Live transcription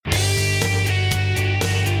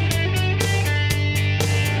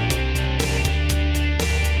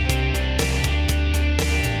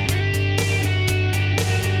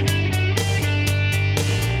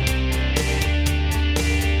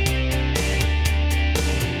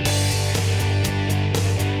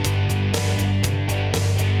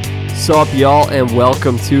What's up, y'all, and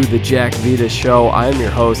welcome to the Jack Vita Show. I am your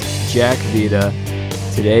host, Jack Vita.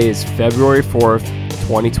 Today is February 4th,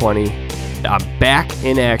 2020. I'm back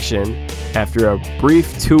in action after a brief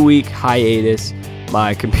 2-week hiatus.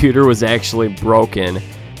 My computer was actually broken,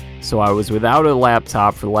 so I was without a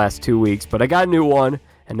laptop for the last 2 weeks, but I got a new one,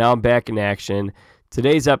 and now I'm back in action.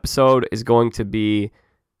 Today's episode is going to be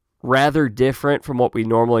rather different from what we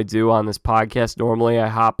normally do on this podcast. Normally, I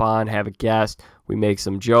hop on, have a guest, we make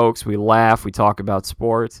some jokes, we laugh, we talk about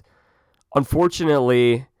sports.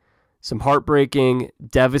 Unfortunately, some heartbreaking,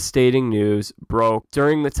 devastating news broke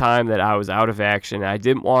during the time that I was out of action. I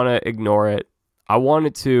didn't want to ignore it. I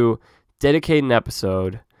wanted to dedicate an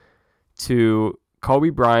episode to Kobe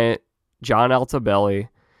Bryant, John Altobelli,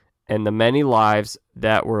 and the many lives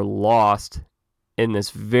that were lost in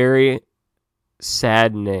this very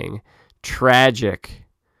saddening, tragic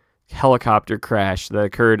helicopter crash that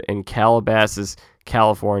occurred in Calabasas,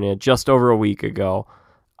 California, just over a week ago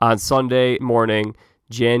on Sunday morning,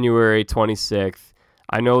 January 26th.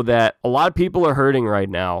 I know that a lot of people are hurting right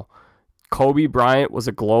now. Kobe Bryant was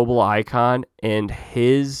a global icon, and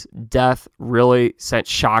his death really sent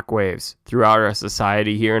shockwaves throughout our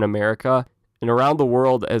society here in America and around the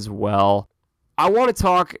world as well. I want to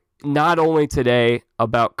talk not only today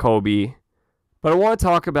about Kobe, but I want to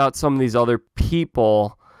talk about some of these other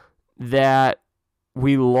people that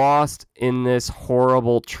we lost in this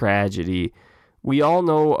horrible tragedy. We all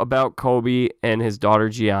know about Kobe and his daughter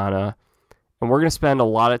Gianna, and we're going to spend a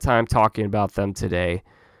lot of time talking about them today.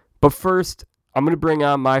 But first, I'm going to bring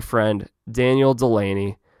on my friend, Daniel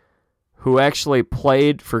Delaney, who actually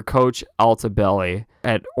played for Coach Altobelli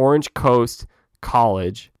at Orange Coast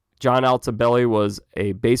College. John Altobelli was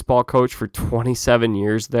a baseball coach for 27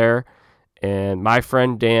 years there. And my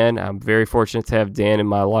friend Dan, I'm very fortunate to have Dan in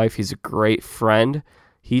my life. He's a great friend.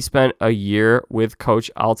 He spent a year with Coach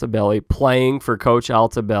Altobelli, playing for Coach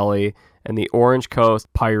Altobelli and the Orange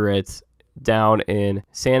Coast Pirates down in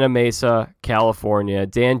Santa Mesa, California.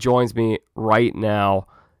 Dan joins me right now.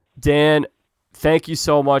 Dan, thank you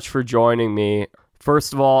so much for joining me.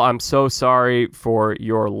 First of all, I'm so sorry for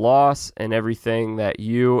your loss and everything that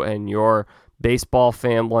you and your baseball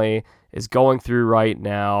family is going through right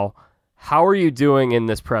now. How are you doing in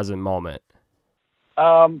this present moment?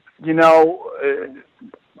 I'm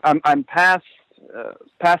past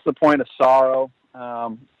the point of sorrow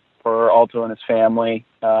for Alto and his family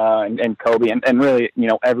and Kobe and really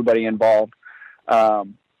everybody involved. So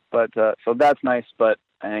that's nice. But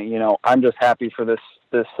I'm just happy for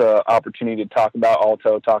this opportunity to talk about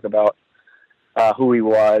Alto, talk about who he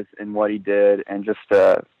was and what he did, and just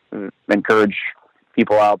encourage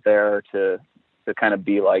people out there to kind of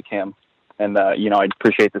be like him. And, I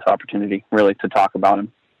appreciate this opportunity, really, to talk about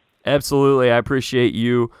him. Absolutely. I appreciate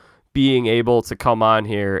you being able to come on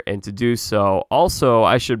here and to do so. Also,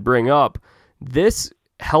 I should bring up, this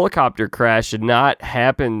helicopter crash did not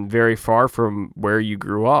happen very far from where you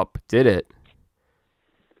grew up, did it?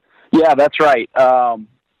 Yeah, that's right.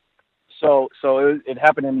 So it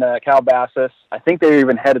happened in Calabasas. I think they were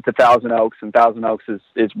even headed to Thousand Oaks, and Thousand Oaks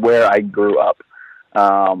is where I grew up.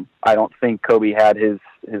 I don't think Kobe had his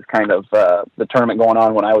kind of the tournament going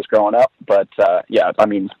on when I was growing up, but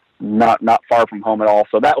not far from home at all.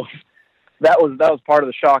 So that was part of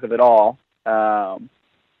the shock of it all.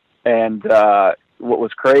 And what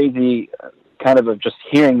was crazy, kind of just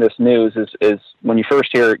hearing this news is when you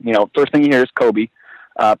first hear, first thing you hear is Kobe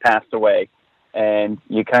passed away, and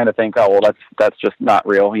you kind of think, oh well, that's just not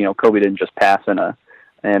real. Kobe didn't just pass in a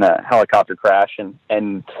helicopter crash,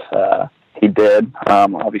 and he did,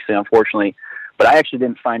 obviously, unfortunately. But I actually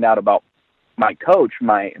didn't find out about my coach,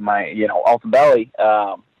 my Altobelli,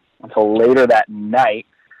 until later that night.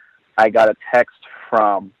 I got a text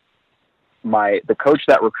from the coach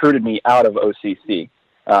that recruited me out of OCC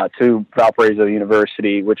to Valparaiso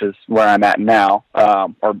University, which is where I'm at now,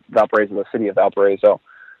 or Valparaiso, the city of Valparaiso,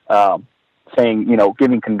 saying,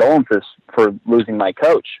 giving condolences for losing my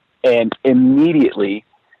coach. And immediately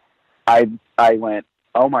I went,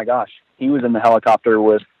 oh my gosh, he was in the helicopter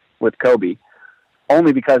with Kobe,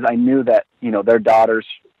 only because I knew that, their daughters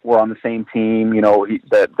were on the same team,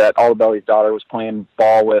 that Altobelli's daughter was playing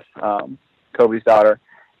ball with Kobe's daughter,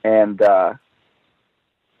 and that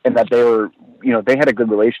they were, they had a good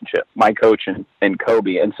relationship, my coach and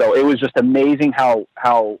Kobe. And so it was just amazing how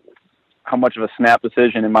much of a snap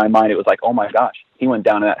decision in my mind. It was like, oh my gosh, he went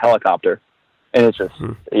down in that helicopter. And it's just,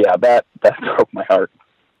 that broke my heart.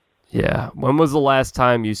 Yeah. When was the last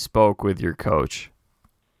time you spoke with your coach?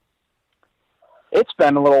 It's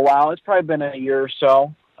been a little while. It's probably been a year or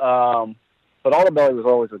so. But Altobelli was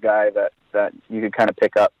always a guy that you could kind of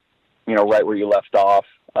pick up, right where you left off.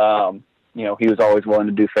 He was always willing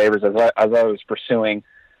to do favors as I was pursuing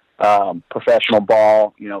professional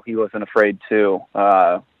ball. He wasn't afraid to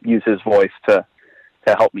use his voice to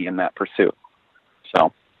help me in that pursuit.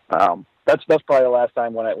 So that's probably the last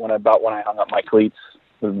time when I hung up my cleats,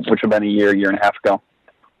 which would have been a year and a half ago.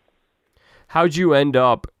 How'd you end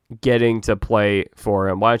up getting to play for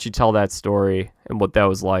him? Why don't you tell that story and what that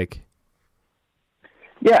was like?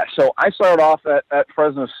 Yeah, so I started off at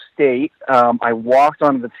Fresno State. I walked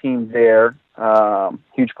onto the team there.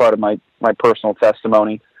 Huge part of my personal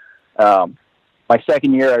testimony. My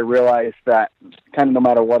second year, I realized that kind of no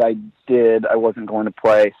matter what I did, I wasn't going to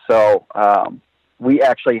play. So we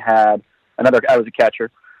actually had I was a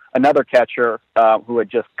catcher. Another catcher who had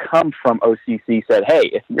just come from OCC said, "Hey,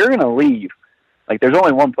 if you're going to leave, there's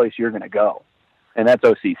only one place you're going to go, and that's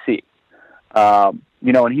OCC."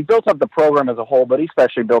 And he built up the program as a whole, but he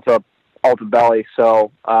especially built up Altobelli.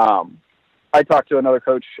 So I talked to another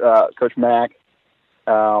coach, Coach Mack.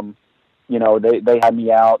 They had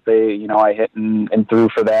me out. I hit and threw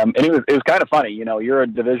for them, and it was kind of funny. You're a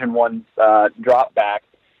Division I drop back,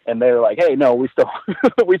 and they're like, "Hey, no, we still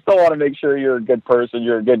want to make sure you're a good person.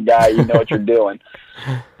 You're a good guy. You know what you're doing."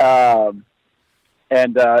 I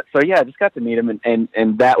just got to meet him,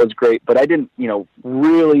 and that was great. But I didn't,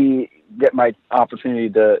 really get my opportunity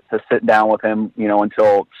to sit down with him,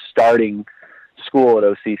 until starting school at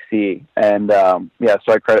OCC. And so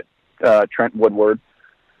I credit Trent Woodward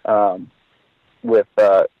with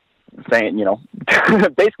saying,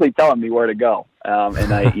 basically telling me where to go.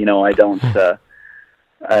 And I don't,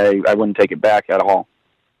 I wouldn't take it back at all.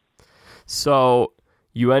 So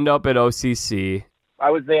you end up at OCC.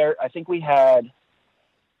 I was there. I think we had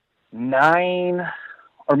 9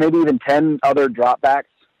 or maybe even 10 other dropbacks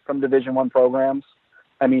from Division I programs.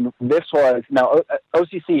 I mean, this was now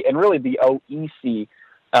OCC and really the OEC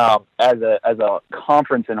as a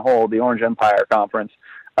conference in whole, the Orange Empire Conference,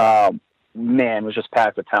 was just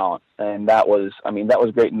packed with talent, and that was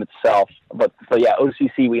great in itself. But yeah,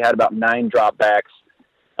 OCC, we had about 9 dropbacks,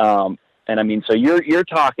 so you're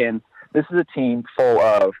talking. This is a team full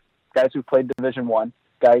of guys who played Division I,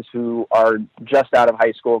 guys who are just out of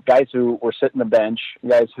high school, guys who were sitting the bench,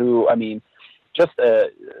 guys who, just a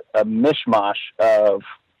mishmash of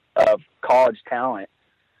college talent,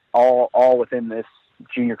 all within this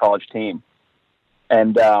junior college team.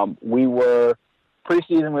 And we were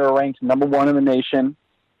preseason. We were ranked number 1 in the nation.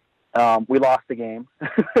 We lost the game.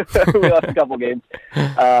 We lost a couple games,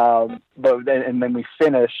 but then we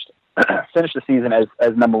finished the season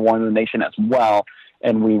as number 1 in the nation as well,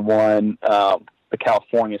 and we won the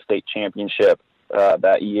California State Championship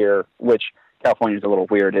that year, which California is a little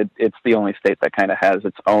weird. It's the only state that kind of has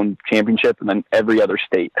its own championship, and then every other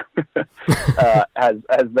state has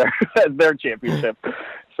their championship.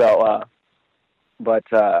 So,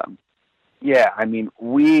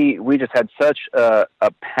 we just had such a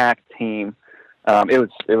packed team. It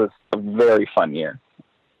was a very fun year.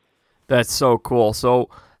 That's so cool. So,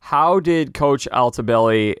 how did Coach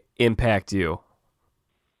Altobelli impact you?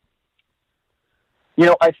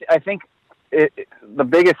 I think the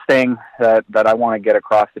biggest thing that I want to get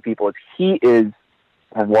across to people is he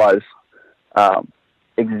was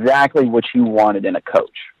exactly what you wanted in a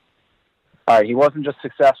coach. He wasn't just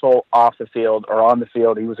successful off the field or on the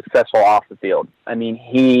field. He was successful off the field.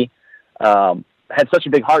 He had such a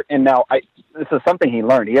big heart. And now this is something he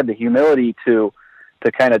learned. He had the humility to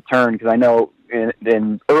kind of turn, because I know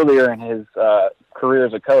in earlier in his career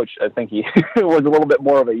as a coach, I think he was a little bit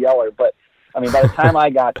more of a yeller. But by the time I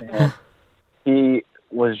got to him, he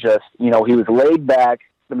was just, he was laid back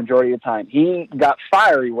the majority of the time. He got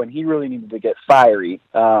fiery when he really needed to get fiery.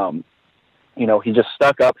 He just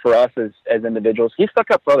stuck up for us as individuals. He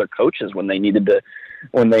stuck up for other coaches when they needed to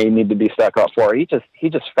be stuck up for. He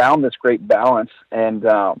just found this great balance, and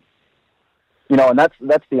and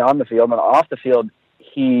that's the on the field. And off the field,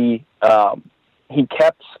 he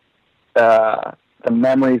kept the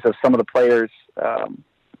memories of some of the players.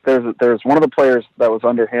 There's one of the players that was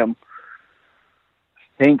under him,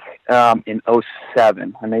 I think in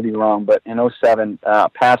 2007. I may be wrong, but in 2007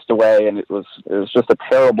 passed away, and it was just a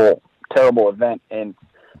terrible event. And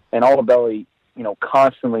Altobelli,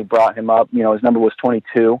 constantly brought him up. His number was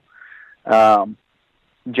 22,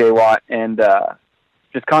 J. Watt, and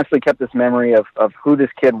just constantly kept this memory of who this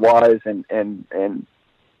kid was and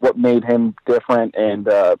what made him different. And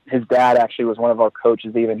his dad actually was one of our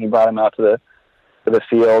coaches. Even he brought him out to the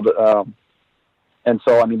field. And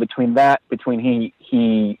so, between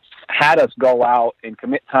he had us go out and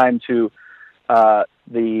commit time to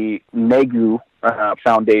the NEGU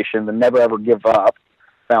Foundation, the Never Ever Give Up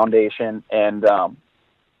Foundation, and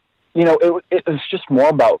it was just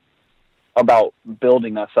more about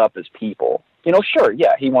building us up as people. Sure,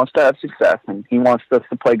 yeah, he wants to have success and he wants us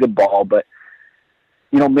to play good ball, but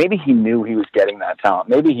maybe he knew he was getting that talent.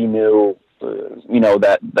 Maybe he knew,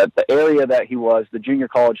 that the area that he was, the junior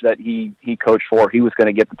college that he coached for, he was going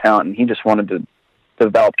to get the talent, and he just wanted to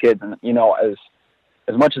develop kids. And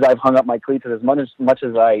as much as I've hung up my cleats, as much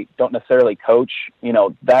as I don't necessarily coach,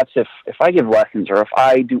 that's if I give lessons or if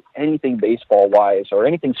I do anything baseball wise or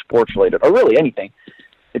anything sports related or really anything,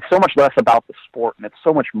 it's so much less about the sport and it's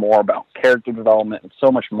so much more about character development. It's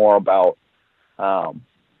so much more about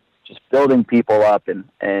just building people up and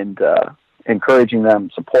encouraging them,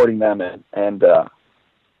 supporting them. That's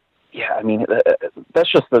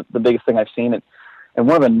just the biggest thing I've seen. And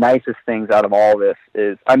one of the nicest things out of all this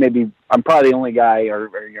is I'm probably the only guy or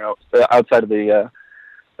outside of the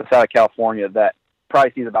South of California that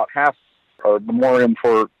probably sees about half or the memoriam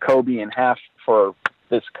for Kobe and half for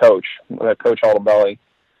this coach, Coach Altobelli.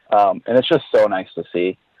 And it's just so nice to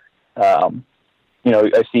see. I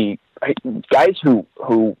see guys who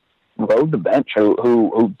rode the bench,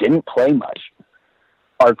 who didn't play much,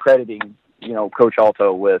 are crediting, Coach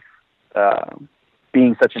Alto with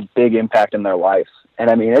being such a big impact in their lives. And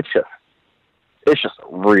I mean, it's just a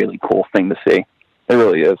really cool thing to see. It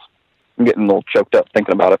really is. I'm getting a little choked up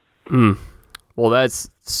thinking about it. Well, that's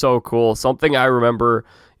so cool. Something I remember,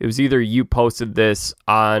 it was either you posted this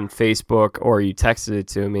on Facebook or you texted it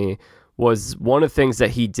to me, was one of the things that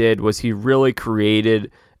he did was he really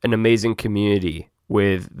created an amazing community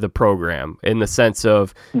with the program in the sense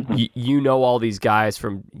of, all these guys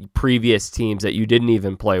from previous teams that you didn't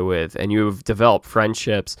even play with, and you've developed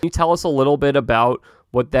friendships. Can you tell us a little bit about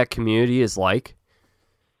what that community is like?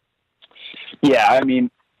 Yeah, I mean,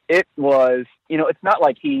 it was, it's not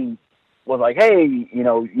like he was like, hey,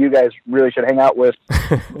 you guys really should hang out with,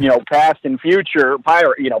 past and future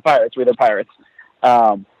Pirates, we're the Pirates.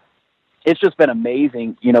 It's just been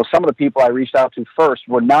amazing. Some of the people I reached out to first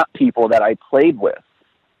were not people that I played with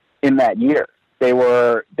in that year. They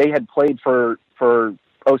had played for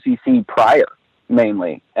OCC prior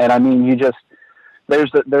mainly. And I mean,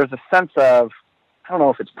 there's a sense of, I don't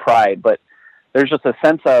know if it's pride, but there's just a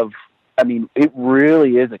sense of, I mean, it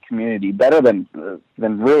really is a community better than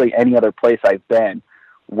really any other place I've been,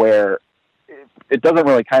 where it doesn't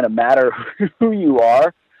really kind of matter who you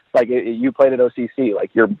are. Like you played at OCC,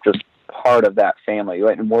 like you're just part of that family,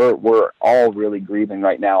 right? And we're all really grieving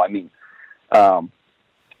right now. I mean, and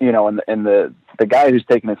the guy who's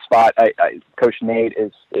taking his spot, Coach Nate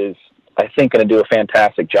is I think going to do a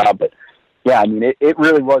fantastic job. But yeah, I mean, it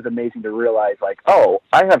really was amazing to realize, like, oh,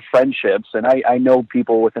 I have friendships and I know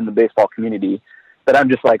people within the baseball community that I'm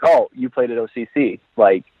just like, oh, you played at OCC,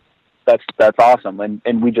 like that's awesome.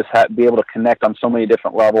 And we just be able to connect on so many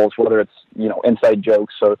different levels, whether it's inside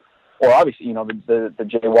jokes or obviously, the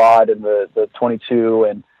J Wad and the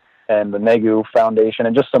 22 and the Negu Foundation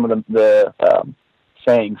and just some of the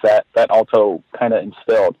sayings that Alto kind of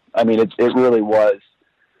instilled. I mean, it really was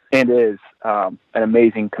and is an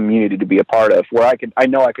amazing community to be a part of, where I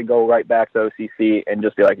know I could go right back to OCC and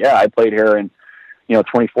just be like, yeah, I played here in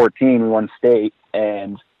 2014, we won state,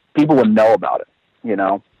 and people would know about it.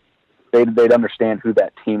 They'd understand who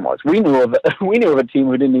that team was. We knew of a team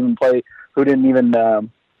who didn't even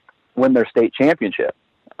win their state championship.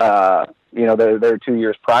 They're 2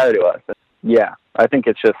 years prior to us. Yeah, I think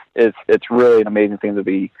it's really an amazing thing to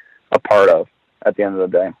be a part of at the end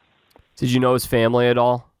of the day. Did you know his family at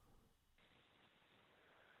all?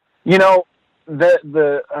 They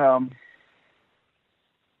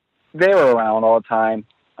were around all the time.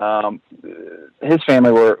 His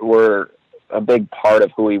family were a big part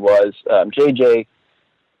of who he was. JJ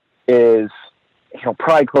is,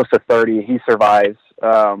 probably close to 30. He survives.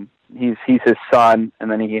 He's his son, and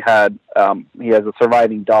then he has a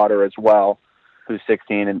surviving daughter as well, who's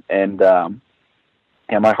 16, and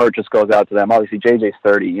my heart just goes out to them. Obviously, JJ's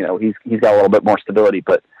 30. He's got a little bit more stability,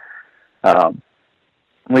 but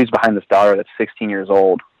leaves behind this daughter that's 16 years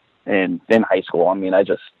old and in high school. I mean, I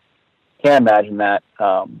just can't imagine that.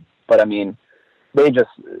 But I mean, they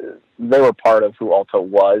were part of who Alto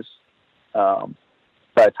was by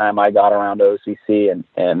the time I got around to OCC,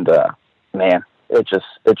 and man, it just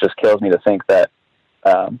kills me to think that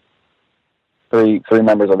three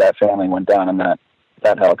members of that family went down in that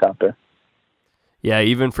helicopter. Yeah,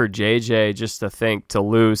 even for JJ, just to think to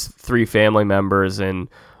lose 3 family members in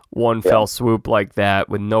one fell swoop like that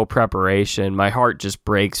with no preparation, my heart just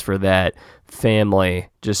breaks for that family.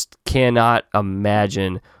 Just cannot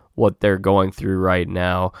imagine what they're going through right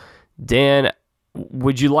now. Dan,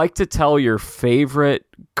 would you like to tell your favorite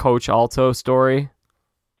Coach Alto story?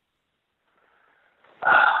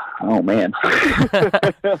 Oh man,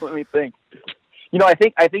 let me think. I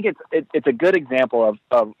think it's a good example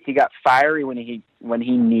of he got fiery when he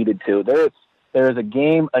needed to. There was a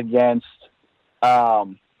game against, I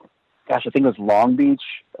think it was Long Beach,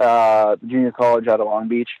 junior college out of Long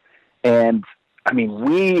Beach, and I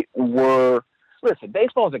mean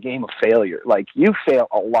baseball is a game of failure. Like, you fail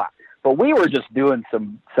a lot, but we were just doing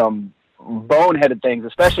some boneheaded things,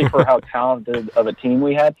 especially for how talented of a team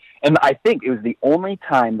we had. And I think it was the only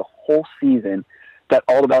time the whole season that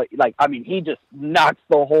he just knocks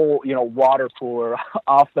the whole, water cooler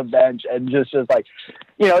off the bench and just like,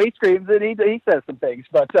 he screams and he says some things,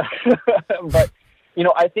 but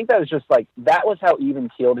I think that was just like, that was how even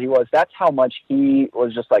keeled he was. That's how much he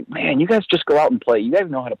was just like, man, you guys just go out and play. You guys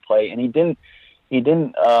know how to play. And he didn't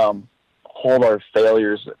hold our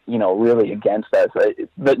failures, really against us.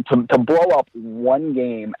 But to blow up one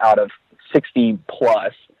game out of 60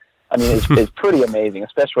 plus, I mean, is pretty amazing,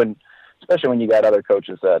 especially when you got other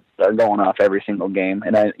coaches that are going off every single game.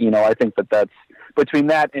 And I think that's between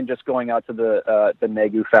that and just going out to the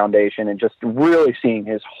Negu Foundation and just really seeing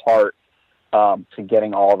his heart to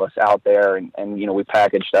getting all of us out there. And we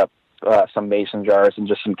packaged up some mason jars and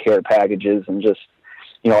just some care packages and just,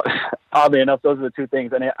 oddly enough, those are the two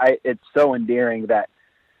things. And it's so endearing that,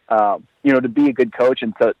 to be a good coach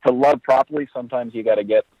and to love properly, sometimes you got to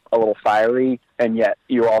get a little fiery, and yet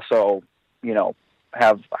you also,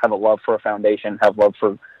 have a love for a foundation, have love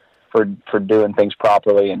for doing things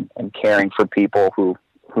properly and caring for people who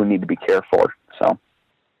need to be cared for. So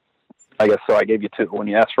I guess so. I gave you two when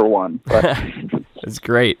you asked for one. That's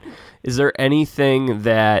great. Is there anything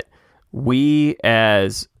that we,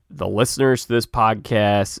 as the listeners to this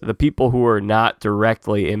podcast, the people who are not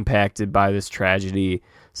directly impacted by this tragedy,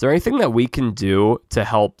 is there anything that we can do to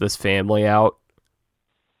help this family out?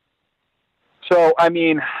 So, I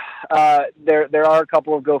mean, there are a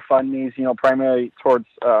couple of GoFundMe's, primarily towards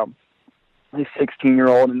the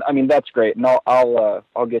 16-year-old, and I mean, that's great, and I'll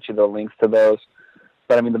get you the links to those.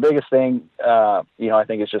 But I mean, the biggest thing, I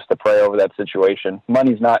think is just to pray over that situation.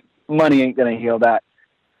 Money ain't going to heal that.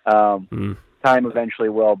 Time eventually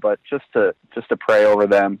will, but just to pray over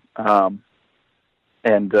them,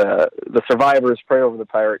 and the survivors, pray over the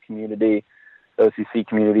pirate community, the OCC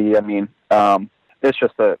community. I mean, it's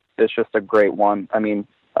just a great one. I mean,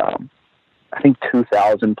 I think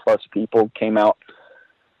 2,000 plus people came out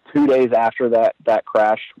 2 days after that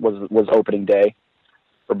crash was opening day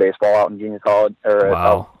for baseball out in junior college or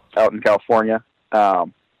wow. out in California.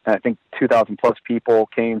 And I think 2,000 plus people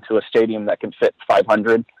came to a stadium that can fit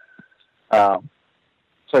 500.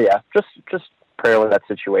 So yeah, just pray over that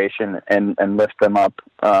situation and lift them up,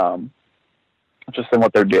 just in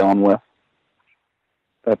what they're dealing with.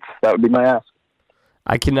 That would be my ask.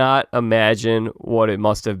 I cannot imagine what it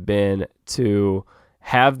must have been to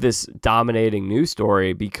have this dominating news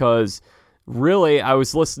story, because really I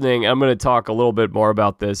was listening. I'm going to talk a little bit more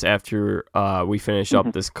about this after we finish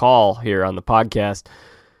up this call here on the podcast.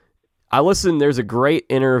 I listened. There's a great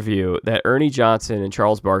interview that Ernie Johnson and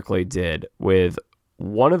Charles Barkley did with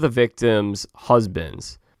one of the victims'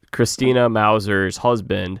 husbands, Christina Mauser's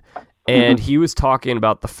husband, and he was talking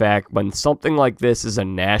about the fact when something like this is a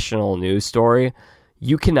national news story,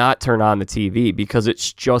 you cannot turn on the TV because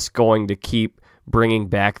it's just going to keep bringing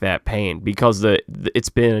back that pain, because it's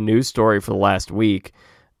been a news story for the last week.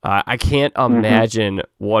 I can't imagine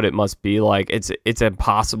what it must be like. It's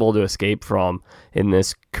impossible to escape from in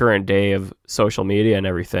this current day of social media and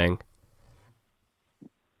everything.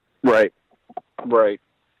 Right.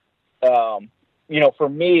 For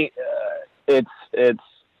me, it's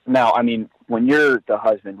now, I mean, when you're the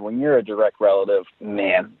husband, when you're a direct relative,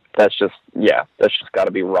 man, that's just got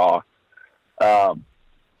to be raw.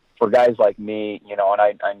 For guys like me, and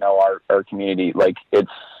I know our community, like,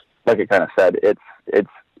 it's like I kind of said, it's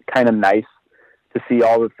kind of nice to see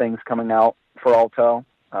all the things coming out for Alto,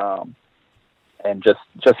 and just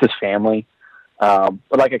his family. But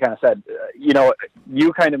like I kind of said,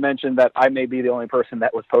 you kind of mentioned that I may be the only person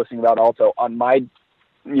that was posting about Alto on my,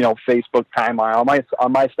 Facebook timeline,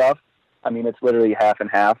 on my stuff. I mean, it's literally half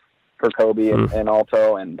and half for Kobe and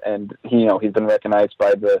Alto, and he's been recognized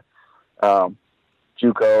by the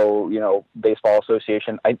JUCO, Baseball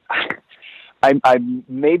Association. I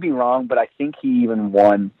may be wrong, but I think he even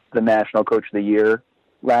won the National Coach of the Year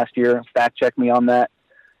last year. Fact check me on that.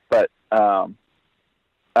 But, I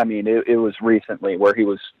mean, it was recently where he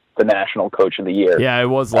was the National Coach of the Year. Yeah, it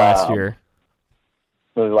was last year.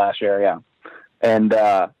 It was last year, yeah. And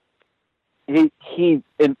he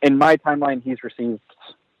in my timeline, he's received,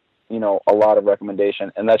 a lot of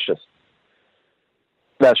recommendation, and that's just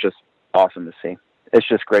awesome to see. It's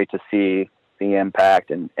just great to see the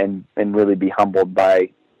impact and really be humbled by,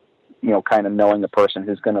 kind of knowing the person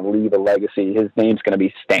who's going to leave a legacy. His name's going to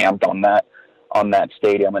be stamped on that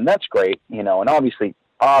stadium. And that's great, and obviously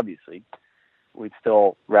we'd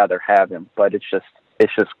still rather have him, but it's just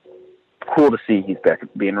cool to see he's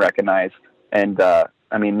being recognized. And,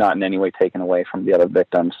 not in any way taken away from the other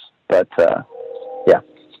victims, but, yeah.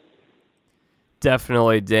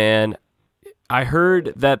 Definitely, Dan. I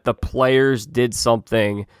heard that the players did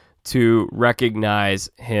something to recognize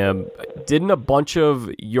him. Didn't a bunch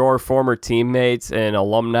of your former teammates and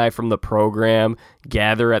alumni from the program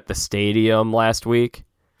gather at the stadium last week?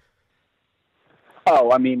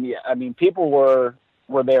 Oh, people were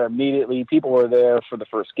there immediately. People were there for the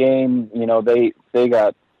first game. They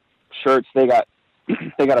got shirts. They got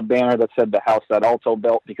a banner that said the house that Alto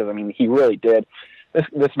built, because he really did.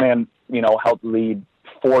 This man, helped lead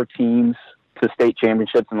 4 teams to state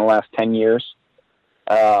championships in the last 10 years.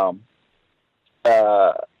 And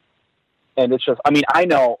it's just, I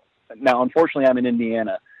know now, unfortunately I'm in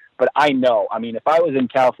Indiana, but I know, if I was in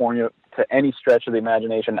California to any stretch of the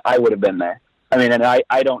imagination, I would have been there. And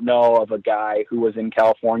I don't know of a guy who was in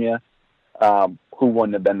California, who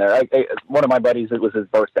wouldn't have been there. One of my buddies, it was his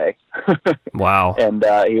birthday. Wow. And,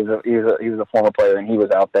 he was a former player, and he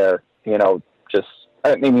was out there,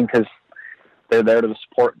 because they're there to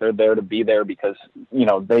support, they're there to be there because,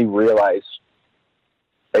 they realize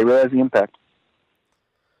the impact.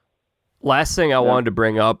 Last thing I wanted to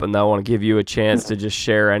bring up, and I want to give you a chance to just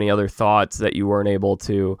share any other thoughts that you weren't able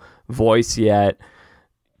to voice yet.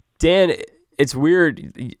 Dan, it's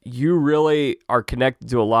weird. You really are connected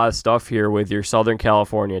to a lot of stuff here with your Southern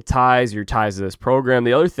California ties, your ties to this program.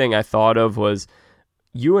 The other thing I thought of was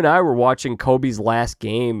you and I were watching Kobe's last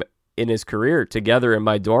game in his career together in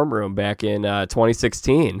my dorm room back in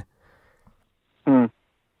 2016.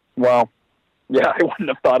 Well, yeah, I wouldn't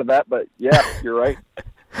have thought of that, but yeah, you're right.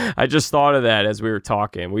 I just thought of that as we were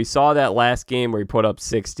talking. We saw that last game where he put up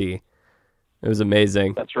 60. It was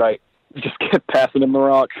amazing. That's right. Just kept passing him the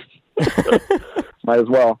rock. Might as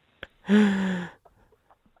well.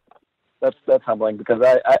 That's humbling, because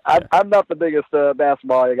I'm not the biggest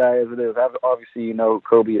basketball guy as it is. Obviously,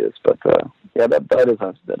 Kobe is, but yeah, that is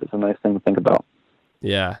a nice thing to think about.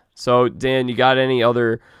 Yeah. So, Dan, you got any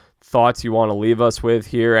other thoughts you want to leave us with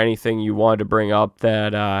here? Anything you wanted to bring up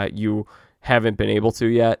that you haven't been able to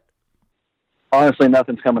yet? Honestly,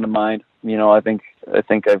 nothing's coming to mind. I think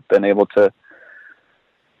I've been able to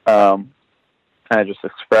kind of just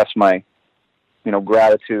express my,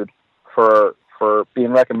 gratitude for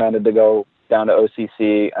being recommended to go down to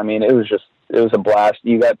OCC. It was a blast.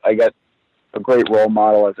 I got a great role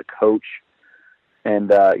model as a coach,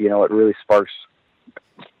 and it really sparks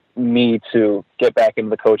me to get back into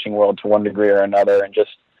the coaching world to one degree or another, and just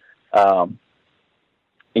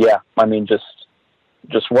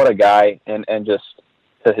just what a guy, and just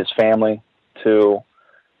to his family, to,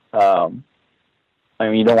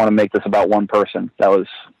 you don't want to make this about one person. That was,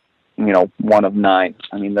 one of 9.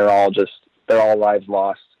 They're all lives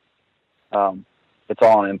lost. It's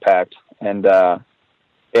all an impact. And,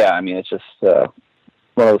 it's just,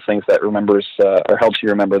 one of those things that remembers, or helps you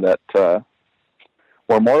remember that,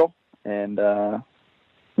 we're mortal, and,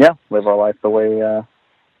 live our life the way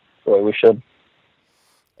we should.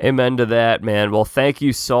 Amen to that, man. Well, thank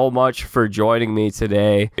you so much for joining me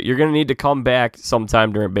today. You're going to need to come back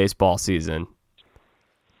sometime during baseball season.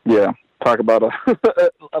 Yeah, talk about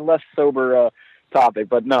a less sober topic,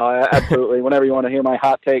 but no, absolutely. Whenever you want to hear my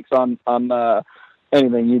hot takes on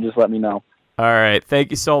anything, you just let me know. All right. Thank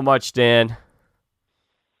you so much, Dan.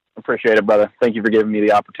 Appreciate it, brother. Thank you for giving me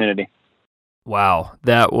the opportunity. Wow,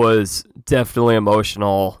 that was definitely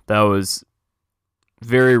emotional. That was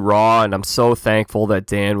very raw, and I'm so thankful that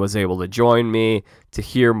Dan was able to join me to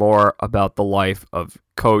hear more about the life of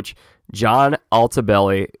Coach John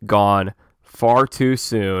Altobelli, gone far too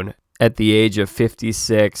soon at the age of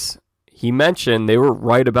 56. He mentioned they were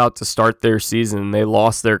right about to start their season and they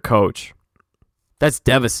lost their coach. That's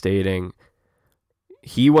devastating.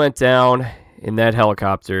 He went down in that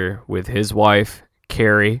helicopter with his wife,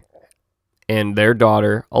 Carrie, and their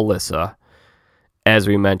daughter, Alyssa, as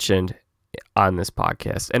we mentioned on this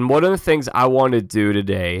podcast. And one of the things I wanted to do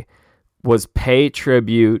today was pay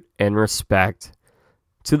tribute and respect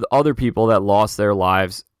to the other people that lost their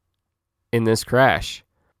lives in this crash.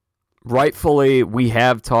 Rightfully, we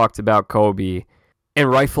have talked about Kobe, and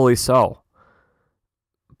rightfully so.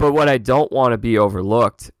 But what I don't want to be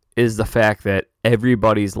overlooked is the fact that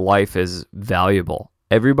everybody's life is valuable.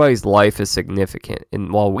 Everybody's life is significant.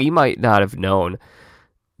 And while we might not have known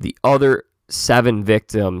the other 7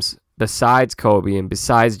 victims besides Kobe and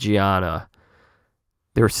besides Gianna,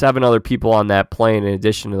 There were 7 other people on that plane in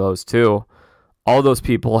addition to those 2. All those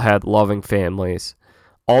people had loving families.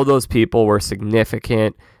 All those people were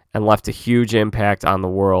significant and left a huge impact on the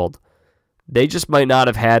world. They just might not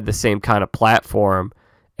have had the same kind of platform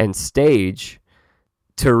and stage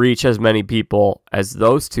to reach as many people as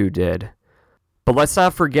those 2 did. But let's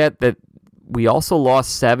not forget that we also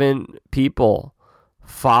lost 7 people,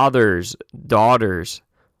 fathers, daughters,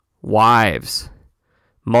 wives,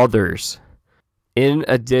 mothers. In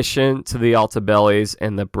addition to the Altobellis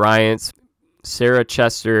and the Bryants, Sarah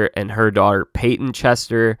Chester and her daughter Peyton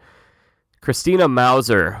Chester, Christina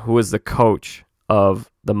Mauser, who was the coach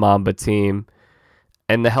of the Mamba team,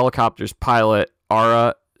 and the helicopter's pilot,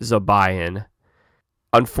 Ara Zobayan.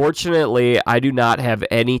 Unfortunately, I do not have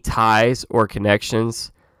any ties or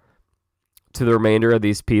connections to the remainder of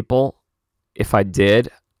these people. If I did,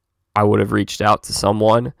 I would have reached out to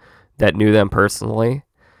someone that knew them personally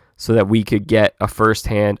so that we could get a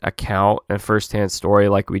firsthand account and firsthand story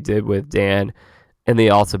like we did with Dan and the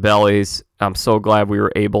Altobellis. I'm so glad we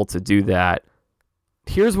were able to do that.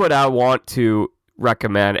 Here's what I want to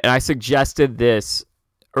recommend, and I suggested this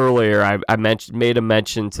earlier. I made a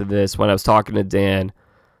mention to this when I was talking to Dan.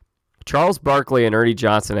 Charles Barkley and Ernie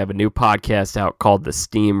Johnson have a new podcast out called The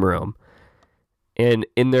Steam Room. And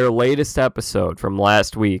in their latest episode from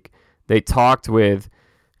last week, they talked with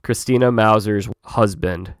Christina Mauser's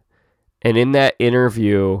husband. And in that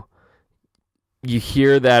interview, you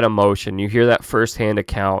hear that emotion, you hear that firsthand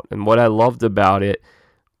account. And what I loved about it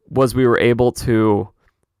was we were able to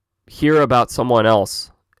hear about someone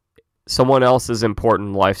else's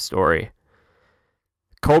important life story.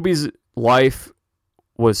 Kobe's life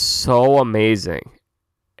was so amazing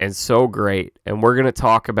and so great. And we're going to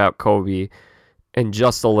talk about Kobe in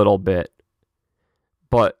just a little bit.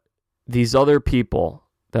 But these other people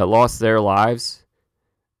that lost their lives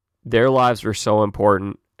were so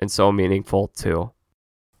important and so meaningful too.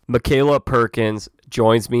 Michaela Perkins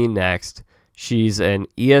joins me next. She's an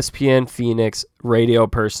ESPN Phoenix radio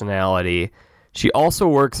personality. She also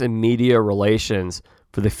works in media relations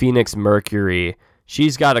for the Phoenix Mercury.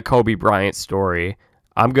 She's got a Kobe Bryant story.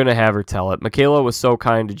 I'm going to have her tell it. Michaela was so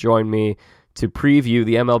kind to join me to preview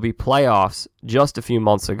the MLB playoffs just a few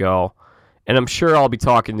months ago, and I'm sure I'll be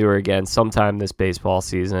talking to her again sometime this baseball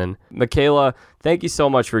season. Michaela, thank you so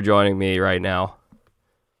much for joining me right now.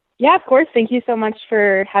 Yeah, of course. Thank you so much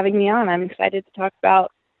for having me on. I'm excited to talk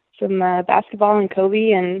about some basketball and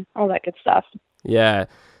Kobe and all that good stuff. Yeah.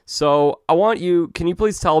 So can you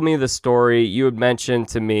please tell me the story? You had mentioned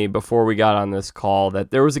to me before we got on this call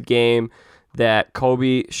that there was a game that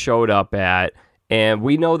Kobe showed up at, and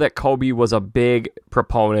we know that Kobe was a big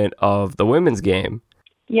proponent of the women's game.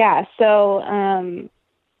 Yeah, so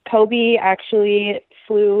Kobe actually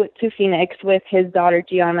flew to Phoenix with his daughter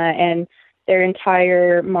Gianna and their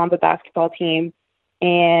entire Mamba basketball team,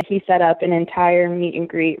 and he set up an entire meet and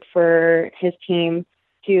greet for his team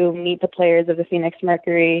to meet the players of the Phoenix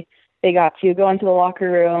Mercury. They got to go into the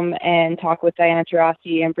locker room and talk with Diana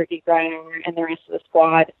Taurasi and Brittney Griner and the rest of the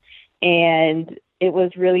squad, and it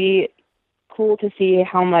was really cool to see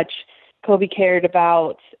how much Kobe cared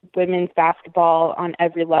about women's basketball on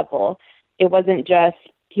every level. He wasn't just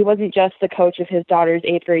the coach of his daughter's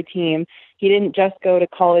 8th grade team. He didn't just go to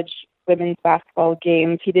college women's basketball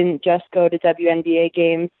games. He didn't just go to WNBA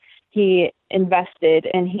games. He invested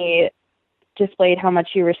and he displayed how much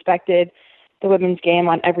he respected the women's game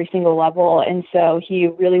on every single level. And so he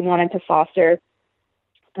really wanted to foster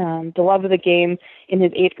the love of the game in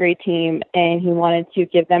his 8th grade team, and he wanted to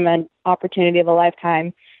give them an opportunity of a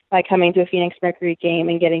lifetime by coming to a Phoenix Mercury game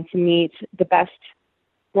and getting to meet the best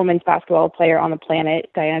women's basketball player on the planet,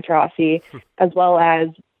 Diana Taurasi, as well as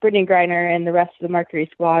Brittney Griner and the rest of the Mercury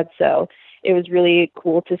squad. So it was really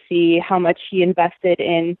cool to see how much he invested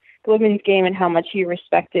in the women's game and how much he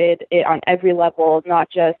respected it on every level, not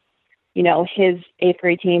just, his 8th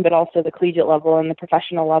grade team, but also the collegiate level and the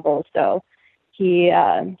professional level. So he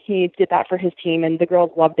did that for his team, and the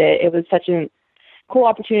girls loved it. It was such a cool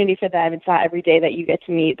opportunity for them. It's not every day that you get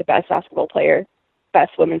to meet the best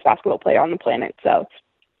women's basketball player on the planet. So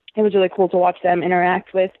it was really cool to watch them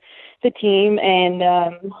interact with the team,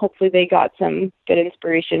 and hopefully they got some good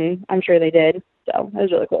inspiration. I'm sure they did. So it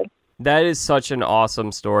was really cool. That is such an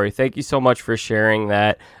awesome story. Thank you so much for sharing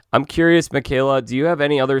that. I'm curious, Michaela, do you have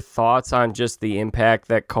any other thoughts on just the impact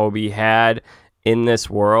that Kobe had in this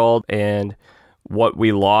world and what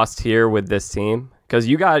we lost here with this team? Because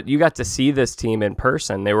you got to see this team in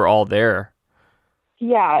person. They were all there.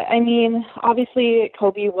 Yeah, I mean, obviously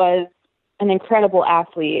Kobe was an incredible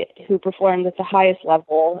athlete who performed at the highest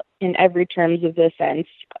level in every terms of the sense.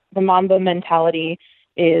 The Mamba mentality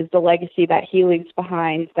is the legacy that he leaves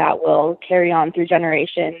behind that will carry on through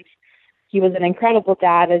generations. He was an incredible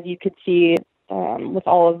dad, as you could see with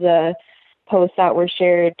all of the posts that were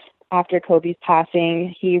shared after Kobe's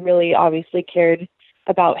passing. He really obviously cared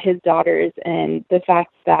about his daughters, and the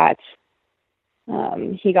fact that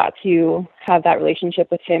he got to have that relationship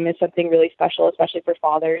with him is something really special, especially for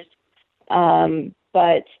fathers.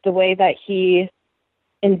 But the way that he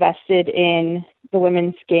invested in the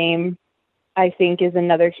women's game, I think, is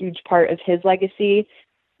another huge part of his legacy.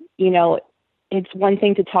 You know, it's one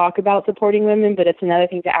thing to talk about supporting women, but it's another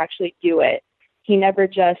thing to actually do it. He never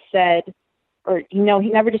just said, or, you know, he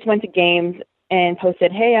never just went to games and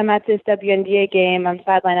posted, hey, I'm at this WNBA game, I'm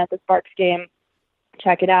sidelined at the Sparks game,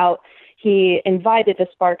 check it out. He invited the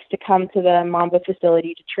Sparks to come to the Mamba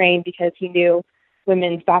facility to train because he knew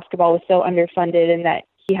women's basketball was so underfunded and that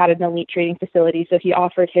he had an elite training facility. So he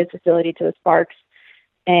offered his facility to the Sparks.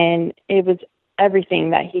 And it was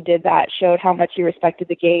everything that he did that showed how much he respected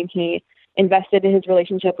the game. He invested in his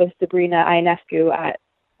relationship with Sabrina Ionescu at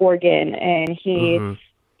Oregon, and he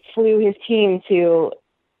flew his team to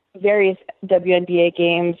various WNBA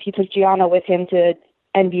games. He took Gianna with him to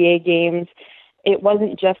NBA games. It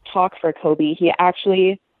wasn't just talk for Kobe. He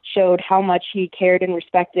actually showed how much he cared and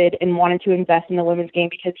respected and wanted to invest in the women's game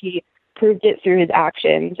because he proved it through his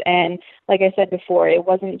actions. And like I said before, it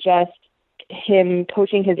wasn't just him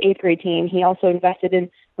coaching his 8th grade team. He also invested in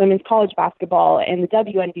women's college basketball and the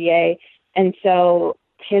WNBA. And so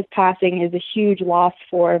his passing is a huge loss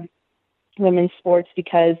for women's sports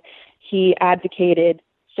because he advocated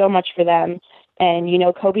so much for them. And, you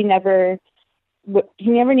know, Kobe never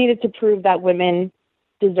needed to prove that women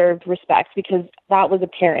deserved respect because that was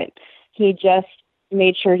apparent. He just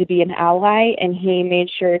made sure to be an ally, and he made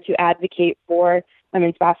sure to advocate for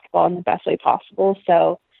women's basketball in the best way possible.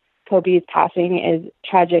 So Kobe's passing is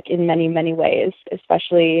tragic in many, many ways,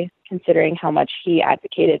 especially considering how much he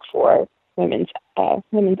advocated for women's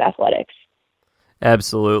athletics.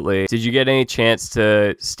 Absolutely. Did you get any chance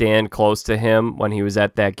to stand close to him when he was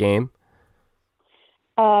at that game?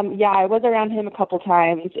 Yeah, I was around him a couple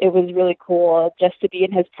times. It was really cool just to be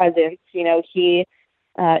in his presence. You know, he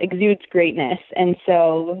exudes greatness. And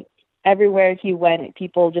so everywhere he went,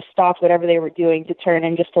 people just stopped whatever they were doing to turn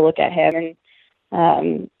and just to look at him.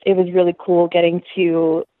 And it was really cool getting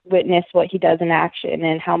to witness what he does in action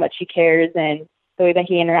and how much he cares, and the way that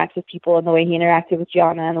he interacts with people and the way he interacted with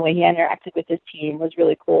Gianna and the way he interacted with his team was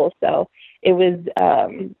really cool. So it was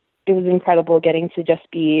incredible getting to just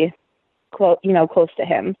be close to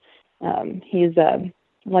him. He's a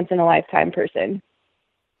once in a lifetime person.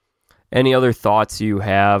 Any other thoughts you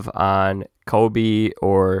have on Kobe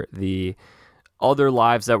or the other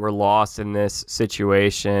lives that were lost in this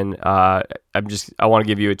situation? I want to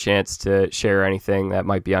give you a chance to share anything that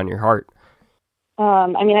might be on your heart. I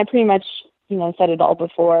mean, I pretty much, said it all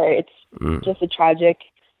before. It's just a tragic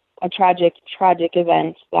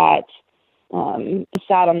event that is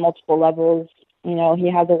sad on multiple levels.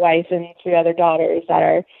 He has a wife and 3 other daughters that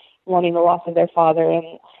are mourning the loss of their father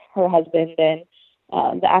and her husband, and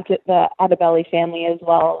the Adebelli family as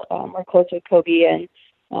well. We're close with Kobe,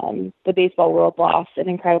 and the baseball world lost an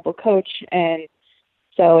incredible coach. And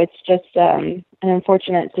so it's just an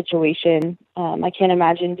unfortunate situation. I can't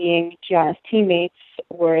imagine being Gianna's teammates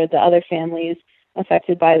or the other families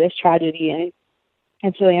affected by this tragedy, and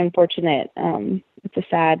it's really unfortunate. It was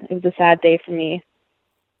a sad day for me.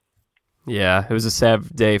 Yeah, it was a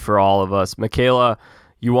sad day for all of us. Michaela,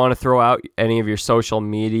 you want to throw out any of your social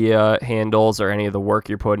media handles or any of the work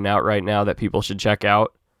you're putting out right now that people should check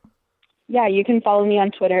out? Yeah, you can follow me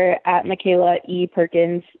on Twitter at Michaela E.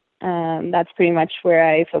 Perkins. That's pretty much where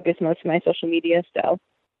I focus most of my social media. So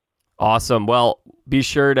awesome. Well, be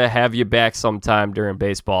sure to have you back sometime during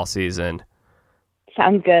baseball season.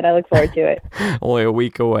 Sounds good. I look forward to it. Only a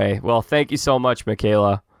week away. Well, thank you so much,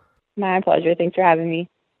 Michaela. My pleasure. Thanks for having me.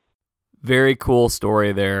 Very cool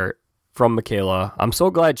story there from Michaela. I'm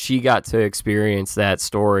so glad she got to experience that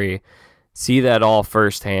story, see that all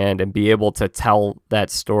firsthand, and be able to tell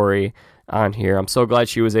that story on here. I'm so glad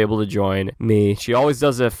she was able to join me. She always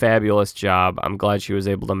does a fabulous job. I'm glad she was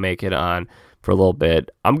able to make it on for a little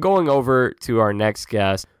bit. I'm going over to our next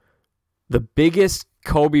guest, the biggest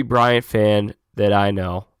Kobe Bryant fan that I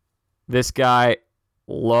know. This guy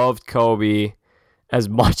loved Kobe as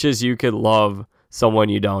much as you could love someone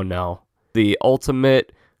you don't know. The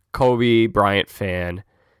ultimate Kobe Bryant fan.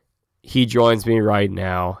 He joins me right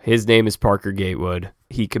now. His name is Parker Gatewood.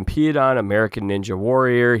 He competed on American Ninja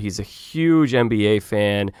Warrior. He's a huge NBA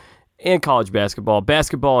fan and college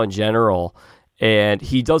basketball in general. And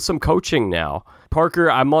he does some coaching now. Parker,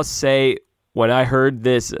 I must say, when I heard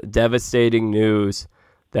this devastating news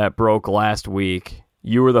that broke last week,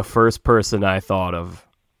 you were the first person I thought of.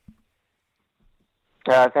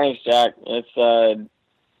 Thanks, Jack. It's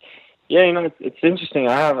it's interesting.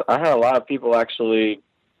 I had a lot of people actually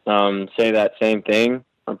say that same thing.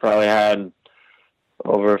 I probably had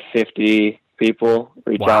over 50 people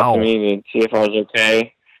reach out to me to see if I was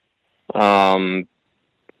okay.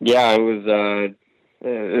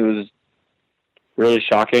 It was really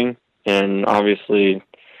shocking and obviously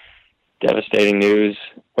devastating news.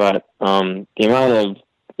 But the amount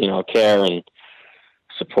of care and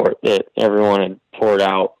support that everyone had poured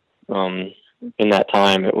out in that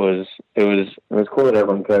time, it was cool that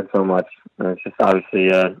everyone cared so much. And it's just obviously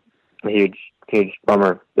a huge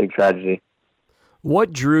bummer, big tragedy.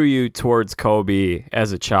 What drew you towards Kobe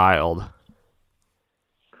as a child?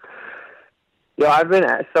 That's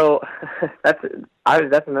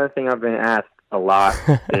another thing I've been asked a lot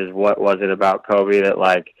is what was it about Kobe that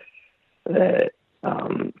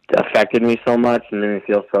affected me so much and made me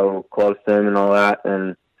feel so close to him and all that.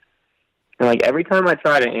 And like every time I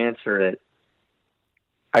try to answer it,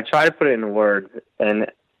 I try to put it into words, and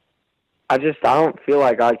I don't feel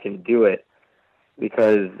like I can do it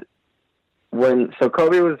because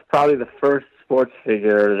Kobe was probably the first sports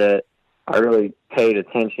figure that I really paid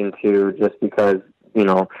attention to, just because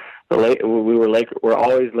we're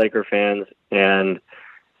always Laker fans, and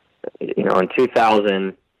in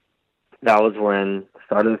 2000 that was when the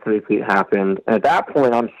start of the three-peat happened. At that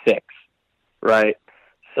point, I'm 6, right?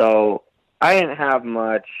 So I didn't have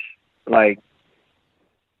much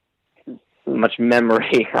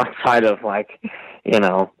memory outside of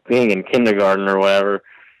being in kindergarten or whatever.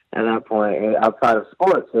 At that point, outside of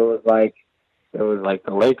sports, it was like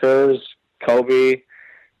the Lakers, Kobe,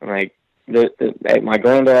 my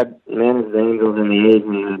granddad managed the Angels in the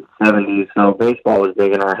 80s and 70s, so baseball was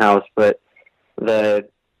big in our house. But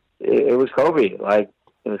it was Kobe. It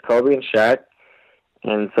was Kobe and Shaq,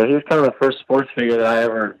 and so he was kind of the first sports figure that I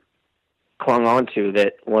ever clung on to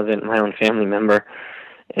that wasn't my own family member,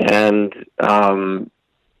 and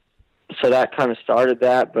so that kind of started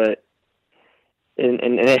that. But and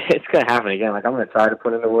it's going to happen again. I'm going to try to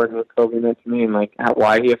put into words what Kobe meant to me and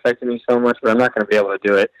why he affected me so much, but I'm not going to be able to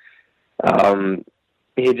do it.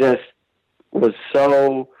 He just was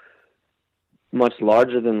so much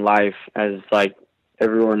larger than life, as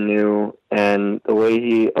everyone knew, and the way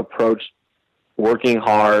he approached working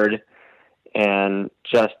hard and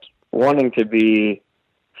just wanting to be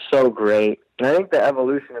so great. And I think the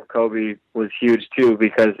evolution of Kobe was huge too,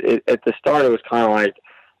 because at the start it was kind of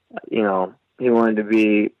he wanted to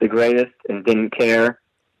be the greatest and didn't care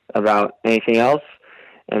about anything else.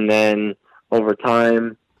 And then over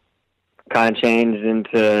time kind of changed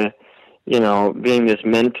into, being this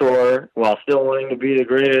mentor while still wanting to be the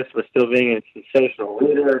greatest, but still being a sensational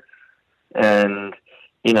leader. And,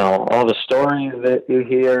 all the stories that you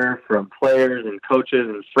hear from players and coaches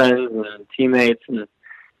and friends and teammates and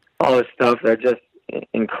all this stuff, they're just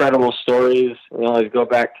incredible stories. We always go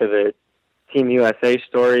back to the Team USA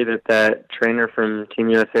story that trainer from Team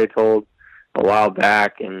USA told a while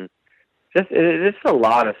back, and it's a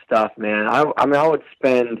lot of stuff, man. I would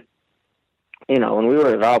spend, when we were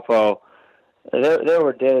at Valpo, there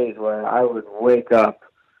were days where I would wake up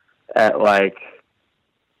at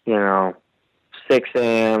 6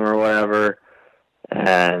 a.m. or whatever,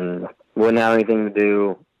 and wouldn't have anything to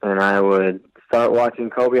do, and I would start watching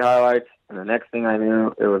Kobe highlights, and the next thing I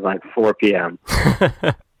knew, it was 4 p.m.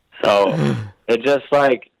 So it just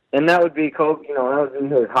and that would be Kobe, that was in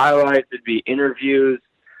his highlights, it'd be interviews,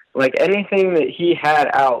 anything that he had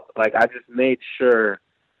out, I just made sure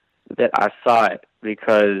that I saw it,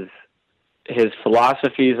 because his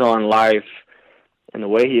philosophies on life and the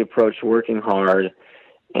way he approached working hard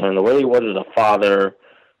and the way he was as a father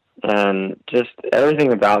and just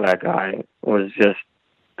everything about that guy was just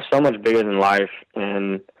so much bigger than life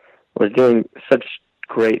and was doing such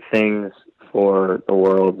great things for the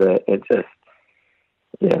world that it just,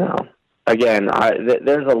 again,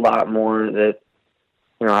 there's a lot more that,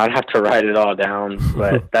 I'd have to write it all down,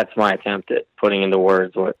 but that's my attempt at putting into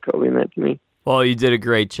words what Kobe meant to me. Well, you did a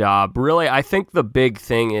great job. Really, I think the big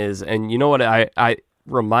thing is, and you know what I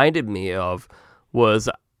reminded me of was,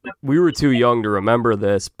 we were too young to remember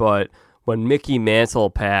this, but when Mickey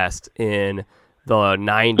Mantle passed in the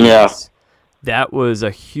 90s, that was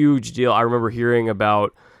a huge deal. I remember hearing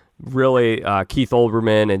about really Keith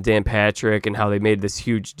Olbermann and Dan Patrick and how they made this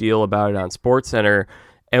huge deal about it on SportsCenter.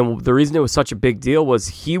 And the reason it was such a big deal was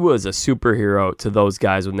he was a superhero to those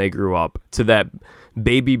guys when they grew up, to that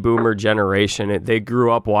baby boomer generation. They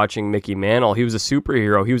grew up watching Mickey Mantle. He was a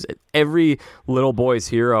superhero. He was every little boy's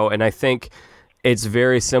hero. And I think it's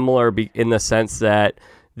very similar in the sense that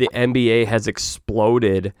the NBA has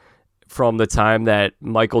exploded from the time that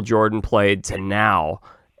Michael Jordan played to now.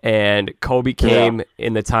 And Kobe came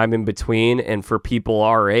in the time in between. And for people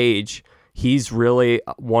our age, he's really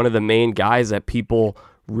one of the main guys that people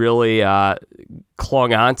really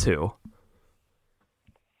clung onto.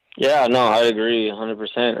 Yeah, no, I agree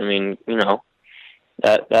 100%. I mean,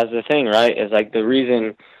 that's the thing, right? It's like the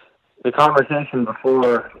reason the conversation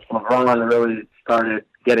before LeBron really started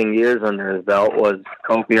getting years under his belt was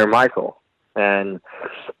Kobe or Michael. And,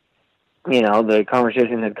 the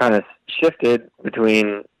conversation had kind of shifted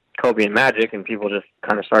between Kobe and Magic, and people just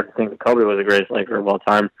kind of started to think that Kobe was the greatest Laker of all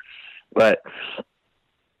time. But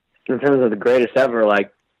in terms of the greatest ever,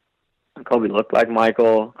 like, Kobe looked like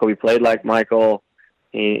Michael, Kobe played like Michael,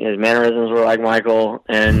 his mannerisms were like Michael,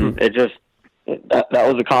 and that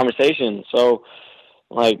was a conversation. So,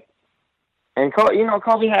 like, and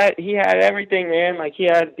Kobe had everything, man. Like, he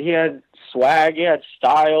had swag, he had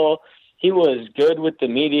style, he was good with the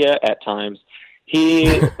media at times.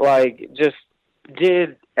 He just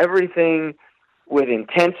did everything with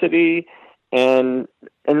intensity, and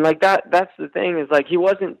like that's the thing, is like he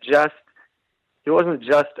wasn't just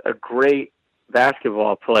a great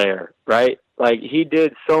basketball player, right? Like, he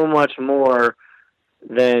did so much more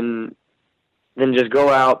than just go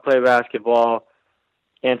out, play basketball,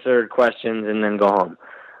 answer questions, and then go home.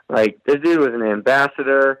 Like, this dude was an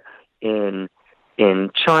ambassador in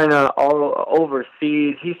China, all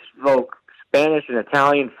overseas. He spoke Spanish and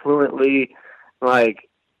Italian fluently. Like,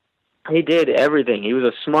 he did everything. He was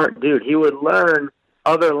a smart dude. He would learn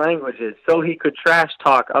other languages so he could trash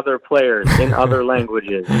talk other players in other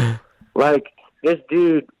languages. Like, this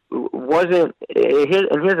dude wasn't.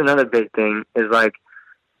 Here's another big thing: is like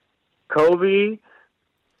Kobe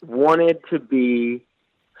wanted to be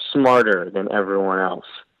smarter than everyone else,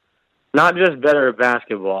 not just better at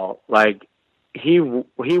basketball. Like, he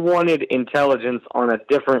wanted intelligence on a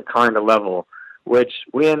different kind of level, which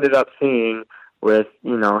we ended up seeing with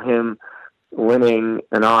him winning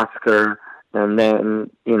an Oscar and then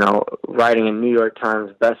writing a New York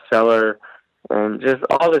Times bestseller and just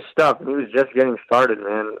all this stuff. He was just getting started,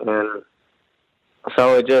 man, and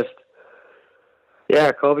so it just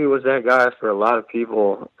Kobe was that guy for a lot of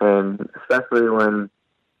people, and especially when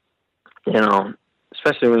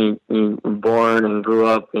you born and grew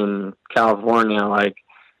up in California, like,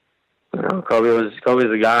 Kobe's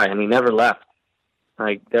the guy, and he never left.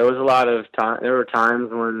 Like, there was a lot of time. There were times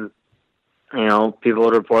when, people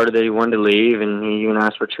had reported that he wanted to leave, and he even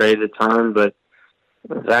asked for trades at times. But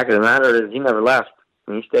the fact of the matter is, he never left.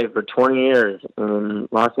 And he stayed for 20 years in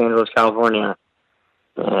Los Angeles, California,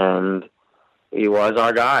 and he was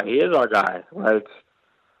our guy. He is our guy. Like,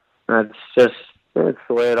 it's the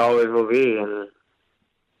way it always will be. And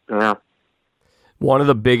one of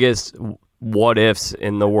the biggest what ifs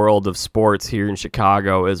in the world of sports here in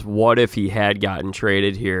Chicago is, what if he had gotten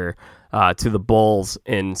traded here to the Bulls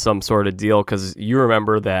in some sort of deal? Because you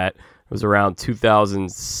remember that it was around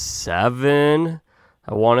 2007,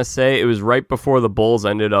 I want to say. It was right before the Bulls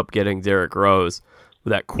ended up getting Derrick Rose.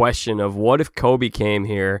 That question of, what if Kobe came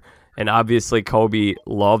here? And obviously Kobe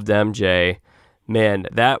loved MJ. Man,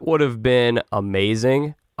 that would have been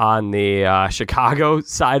amazing on the Chicago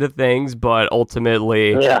side of things, but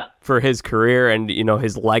ultimately for his career and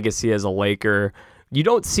his legacy as a Laker, you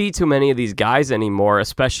don't see too many of these guys anymore,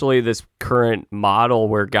 especially this current model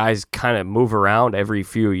where guys kind of move around every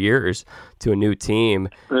few years to a new team.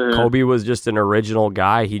 Kobe was just an original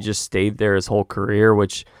guy. He just stayed there his whole career,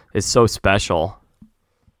 which is so special.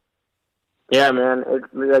 Yeah, man,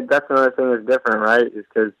 that's another thing that's different, right? Is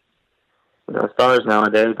because stars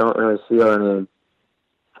nowadays don't really feel any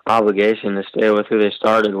obligation to stay with who they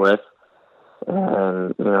started with,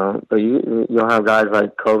 and but you'll have guys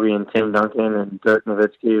like Kobe and Tim Duncan and Dirk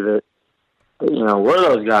Nowitzki that were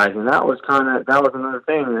those guys, and that was another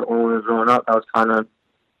thing that when we were growing up, that was kind of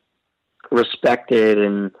respected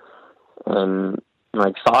and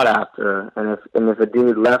like sought after. And if a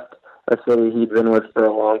dude left a city he'd been with for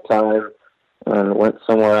a long time and went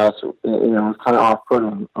somewhere else, it was kind of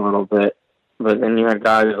off-putting a little bit. But then you had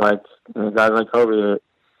guys like Kobe that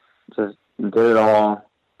just did it all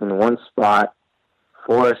in one spot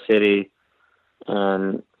for a city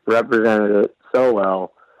and represented it so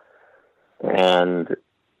well. And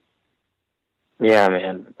yeah,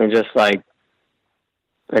 man, it's just like,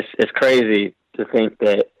 it's crazy to think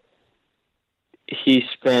that he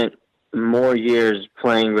spent more years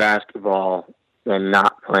playing basketball than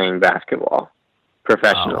not playing basketball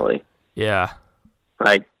professionally. Wow. Yeah.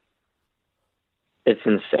 Like, it's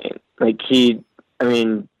insane. Like,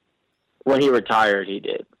 when he retired, he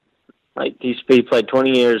did. Like, he played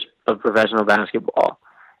 20 years of professional basketball,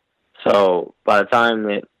 So by the time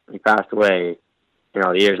that he passed away,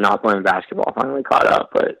 the years not playing basketball finally caught up.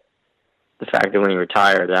 But the fact that when he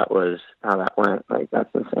retired, that was how that went. Like, that's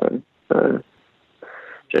insane.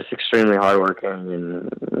 Just extremely hardworking, and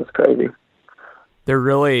it's crazy.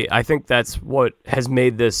 I think that's what has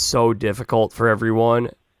made this so difficult for everyone,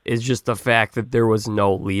 is just the fact that there was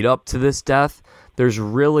no lead up to this death. There's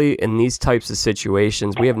really, in these types of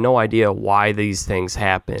situations, we have no idea why these things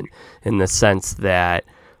happen, in the sense that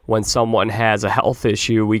when someone has a health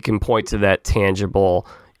issue, we can point to that tangible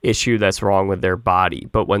issue that's wrong with their body.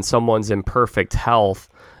 But when someone's in perfect health,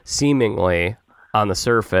 seemingly on the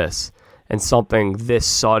surface, and something this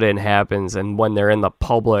sudden happens, and when they're in the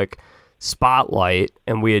public spotlight,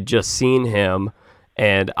 and we had just seen him,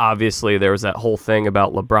 and obviously there was that whole thing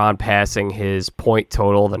about LeBron passing his point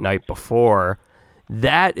total the night before,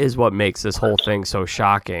 that is what makes this whole thing so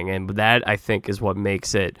shocking. And that, I think, is what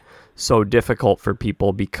makes it so difficult for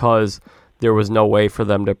people, because there was no way for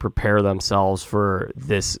them to prepare themselves for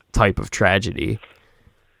this type of tragedy.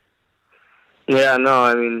 Yeah, no,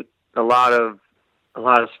 I mean, a lot of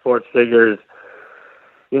sports figures,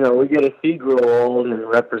 we get to see grow old and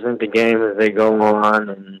represent the game as they go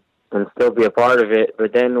on and still be a part of it.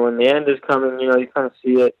 But then when the end is coming, you kind of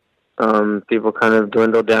see it. People kind of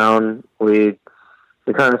dwindle down. We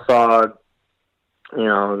kind of saw,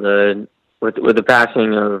 with the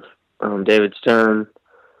passing of David Stern,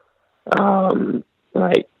 there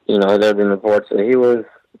have been reports that he was,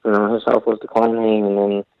 his health was declining, and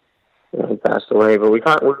then he passed away. But we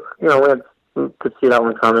could see that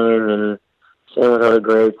one coming, and same with other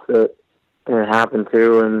greats that it happened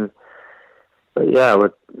to. But yeah,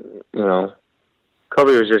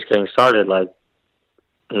 Kobe was just getting started. Like,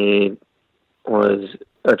 he was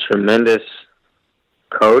a tremendous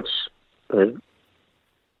coach, an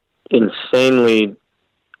insanely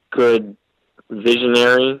good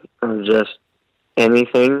visionary of just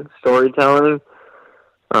anything, storytelling.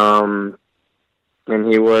 And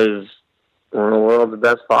he was one of the world's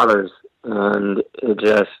best fathers. And it's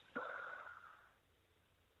just,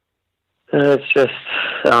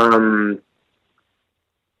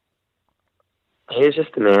 he's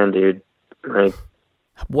just a man, dude. Like,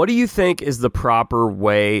 what do you think is the proper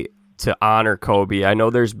way to honor Kobe? I know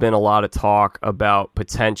there's been a lot of talk about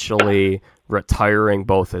potentially retiring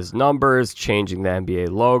both his numbers, changing the NBA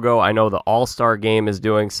logo. I know the All-Star Game is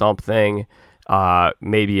doing something,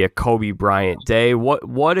 maybe a Kobe Bryant Day.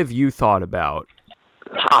 What have you thought about?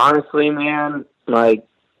 Honestly, man,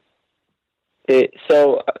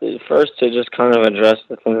 first, to just kind of address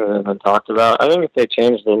the thing that have been talked about, I think if they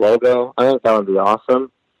changed the logo, I think that would be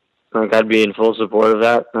awesome. I'd be in full support of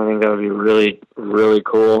that. I think that would be really, really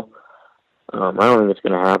cool. I don't think it's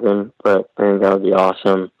going to happen, but I think that would be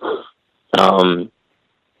awesome.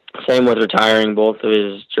 Same with retiring both of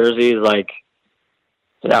his jerseys. Like,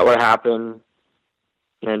 if that would happen,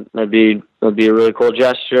 that'd be a really cool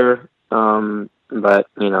gesture. But,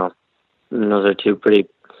 those are two pretty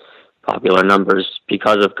popular numbers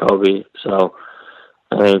because of Kobe. So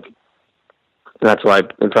I think that's why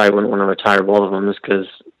they probably wouldn't want to retire both of them, is because,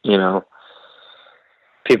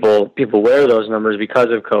 people wear those numbers because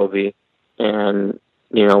of Kobe and,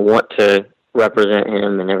 want to represent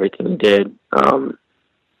him and everything he did. I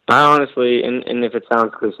honestly, and if it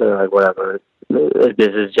sounds cliche, like, whatever, this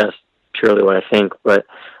is just purely what I think, but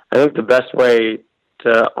I think the best way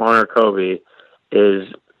to honor Kobe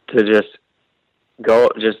is to just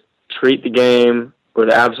treat the game with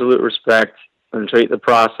absolute respect and treat the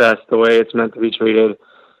process the way it's meant to be treated,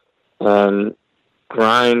 and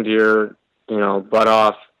grind your, butt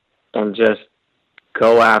off and just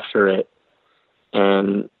go after it.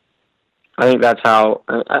 And I think that's how,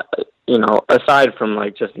 aside from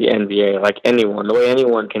like just the NBA, like anyone, the way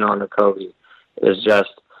anyone can honor Kobe is just,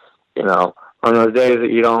 on those days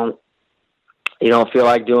that you don't feel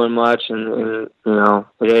like doing much, and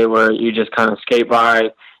the day where you just kind of skate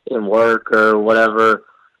by in work or whatever,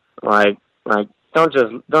 like don't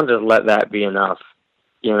just let that be enough,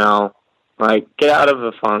 get out of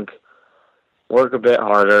the funk, work a bit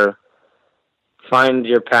harder, find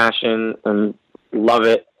your passion and love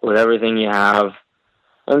it with everything you have,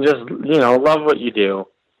 and just, love what you do,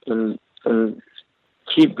 and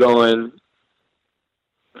keep going,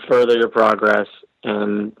 further your progress,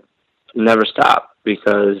 and never stop,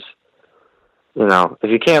 because, if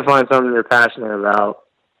you can't find something you're passionate about,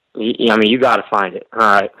 you got to find it. All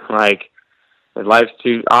right. Like, life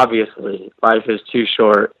is too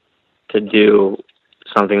short to do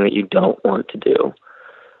something that you don't want to do.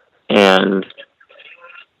 And,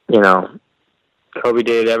 Kobe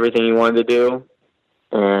did everything he wanted to do,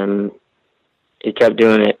 and he kept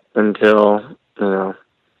doing it until, the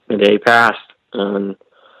the day passed. And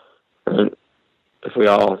if we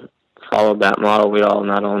all followed that model, we all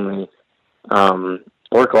not only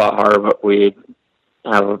work a lot harder, but we'd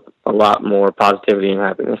have a lot more positivity and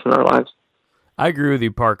happiness in our lives. I agree with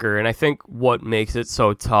you, Parker, and I think what makes it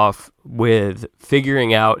so tough with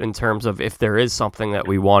figuring out in terms of if there is something that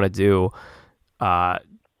we want to do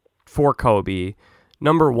for Kobe,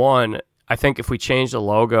 number one, I think if we change the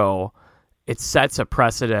logo, it sets a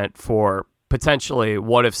precedent for potentially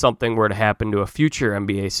what if something were to happen to a future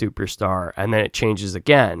NBA superstar and then it changes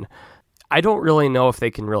again. I don't really know if they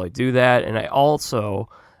can really do that, and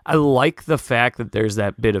I like the fact that there's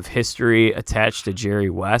that bit of history attached to Jerry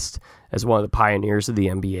West as one of the pioneers of the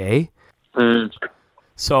NBA.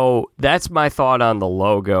 So that's my thought on the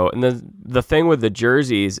logo. And the thing with the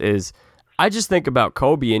jerseys is I just think about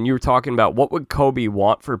Kobe, and you were talking about what would Kobe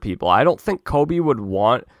want for people. I don't think Kobe would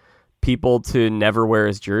want people to never wear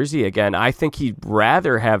his jersey again. I think he'd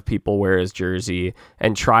rather have people wear his jersey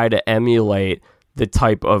and try to emulate the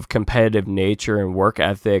type of competitive nature and work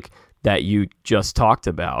ethic that you just talked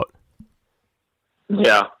about.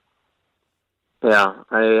 Yeah.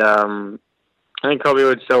 I think Kobe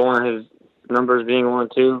would still want his numbers being 1,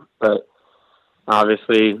 too, but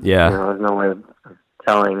obviously, there's no way of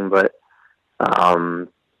telling. But but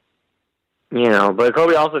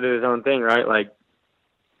Kobe also did his own thing, right? Like,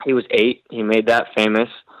 he was 8, he made that famous,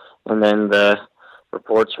 and then the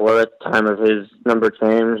reports were at the time of his number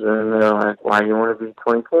change, and they're like, why do you want to be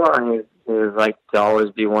 24? And he was like to always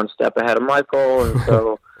be one step ahead of Michael, and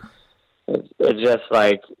so it's just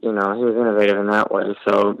like, he was innovative in that way.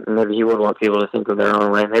 So maybe he would want people to think of their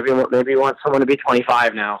own way. Maybe he wants someone to be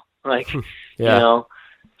 25 now, like So,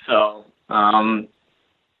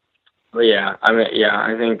 but yeah, I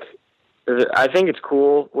think it's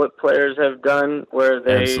cool what players have done where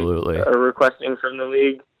they are requesting from the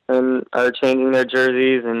league and are changing their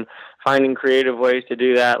jerseys and finding creative ways to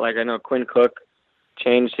do that. Like I know Quinn Cook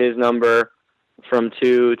changed his number from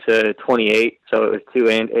 2 to 28, so it was 2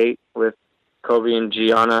 and 8 with Kobe and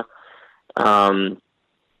Gianna. And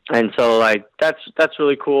so like that's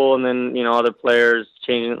really cool. And then other players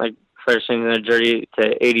changing their jersey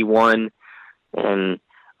to 81 and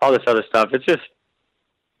all this other stuff.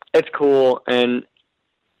 It's cool. And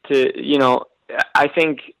I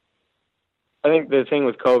think the thing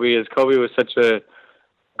with Kobe is Kobe was such a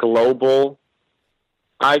global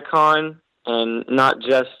icon and not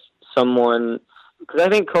just someone, because I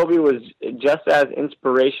think Kobe was just as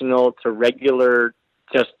inspirational to regular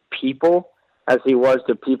just people as he was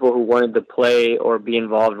to people who wanted to play or be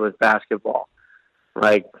involved with basketball.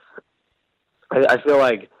 Like, I feel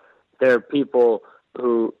like there are people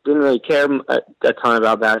who didn't really care a ton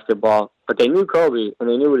about basketball, but they knew Kobe and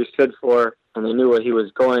they knew what he stood for and they knew what he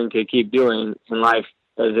was going to keep doing in life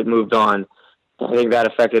as it moved on. I think that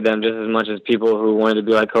affected them just as much as people who wanted to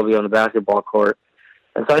be like Kobe on the basketball court.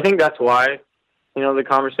 And so I think that's why, the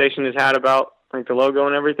conversation is had about like the logo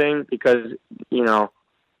and everything, because, he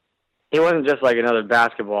wasn't just like another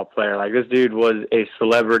basketball player. Like this dude was a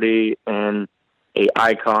celebrity and a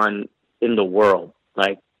icon in the world,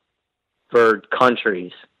 like for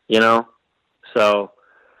countries, So,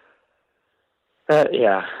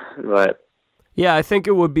 yeah, but. Yeah, I think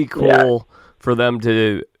it would be cool for them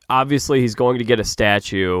to, obviously he's going to get a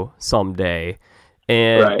statue someday.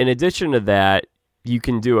 And in addition to that, you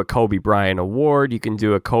can do a Kobe Bryant award. You can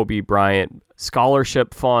do a Kobe Bryant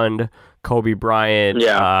scholarship fund, Kobe Bryant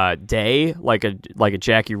day, like a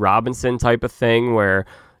Jackie Robinson type of thing where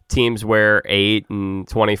teams wear 8 and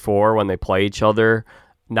 24 when they play each other.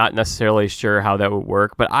 Not necessarily sure how that would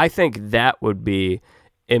work, but I think that would be,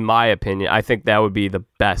 in my opinion, I think that would be the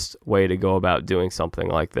best way to go about doing something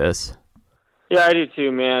like this. Yeah, I do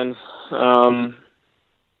too, man. I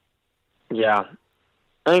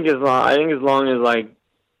think as long as like,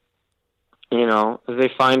 if they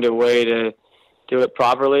find a way to do it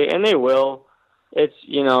properly, and they will, it's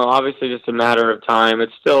obviously just a matter of time.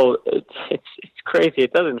 It's still it's crazy.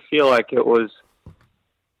 It doesn't feel like it was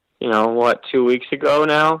 2 weeks ago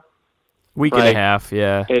now. Week and a half,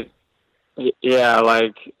 yeah. It's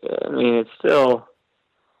still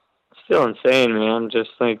insane, man.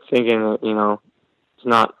 Just like thinking that it's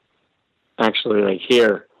not actually like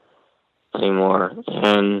here anymore,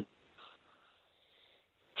 and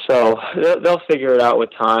so they'll figure it out with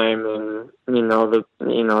time, and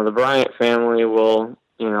the Bryant family will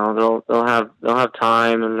they'll have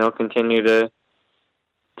time, and they'll continue to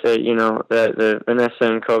the Vanessa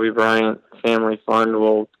and Kobe Bryant family fund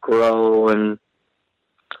will grow, and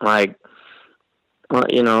like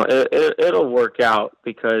it'll work out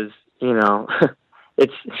because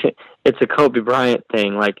it's a Kobe Bryant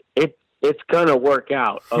thing. Like it's gonna work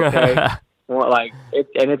out, okay? Well,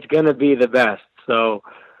 it's gonna be the best. So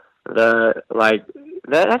that's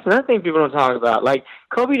another thing people don't talk about. Like,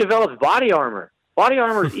 Kobe develops body armor. Body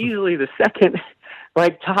armor is easily the second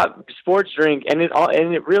top sports drink, and it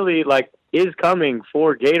really is coming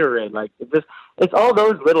for Gatorade. Like, it's all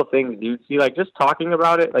those little things, dude. See, like, just talking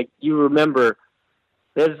about it, like, you remember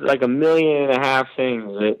there's like 1.5 million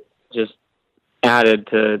things that just added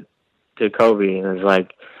to Kobe, and it's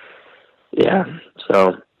like, yeah.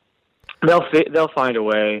 So they'll find a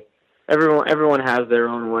way. Everyone has their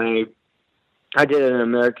own way. I did an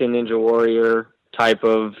American Ninja Warrior type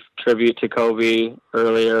of tribute to Kobe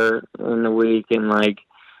earlier in the week, and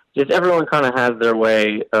just everyone kind of has their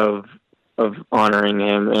way of honoring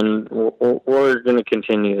him, and we're going to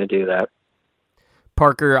continue to do that.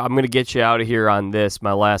 Parker, I'm going to get you out of here on this.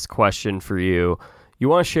 My last question for you. You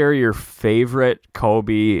want to share your favorite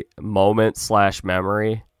Kobe moment /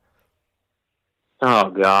 memory? Oh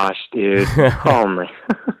gosh, dude. Oh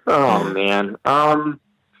man.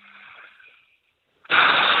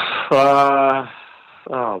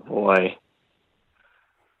 Oh boy.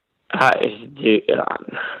 Dude,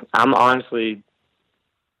 I'm honestly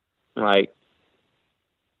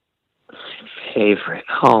favorite.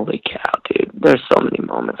 Holy cow, dude. There's so many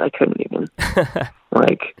moments I couldn't even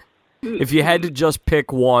If you had to just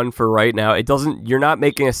pick one for right now, you're not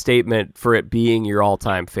making a statement for it being your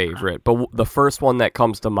all-time favorite, but the first one that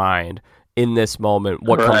comes to mind in this moment,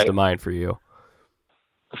 what comes to mind for you?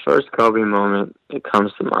 The first Kobe moment that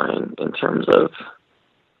comes to mind in terms of,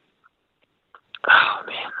 oh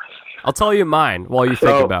man. I'll tell you mine while you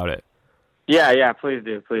think about it. Yeah, please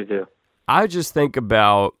do. I just think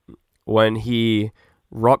about when he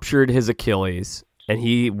ruptured his Achilles and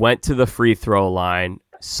he went to the free throw line,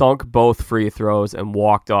 sunk both free throws, and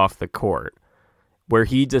walked off the court, where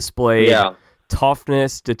he displayed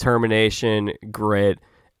toughness, determination, grit,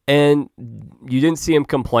 and you didn't see him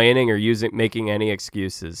complaining or making any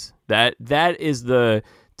excuses. That is the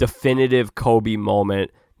definitive Kobe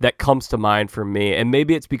moment that comes to mind for me, and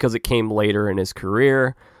maybe it's because it came later in his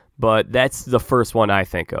career, but that's the first one I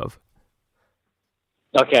think of.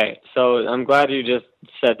 Okay, so I'm glad you just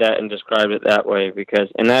said that and described it that way,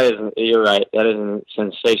 you're right, that is a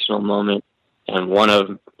sensational moment and one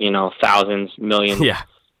of, thousands, millions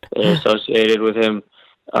associated with him.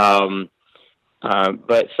 But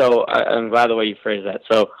so I'm glad the way you phrased that.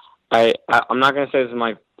 So I'm not going to say this is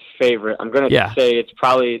my favorite. I'm going to say it's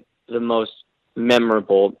probably the most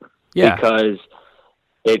memorable because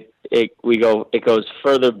it goes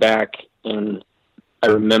further back, and I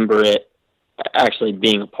remember it actually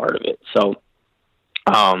being a part of it. So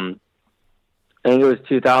I think it was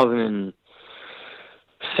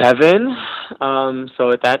 2007.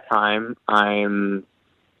 So at that time I'm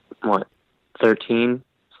 13,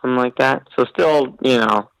 something like that. So still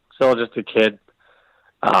just a kid.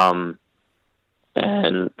 And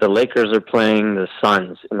the Lakers are playing the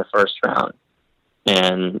Suns in the first round,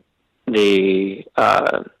 and the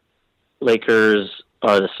Lakers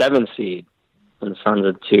are the 7th seed and the Suns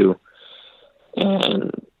are 2. And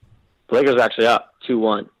the Lakers are actually up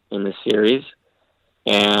 2-1 in this series.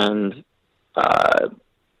 And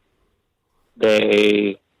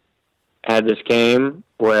they had this game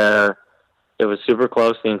where it was super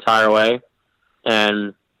close the entire way.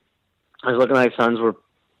 And I was looking like the Suns were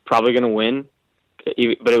probably going to win,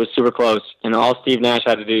 but it was super close. And all Steve Nash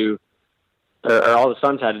had to do, or all the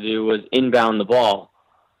Suns had to do, was inbound the ball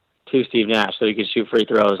to Steve Nash so he could shoot free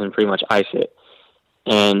throws and pretty much ice it.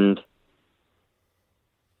 And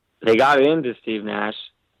they got it into Steve Nash,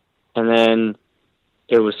 and then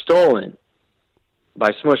it was stolen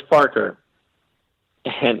by Smush Parker.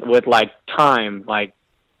 And with time,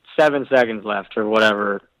 7 seconds left or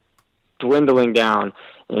whatever, dwindling down,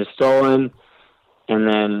 and it was stolen. And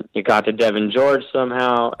then it got to Devin George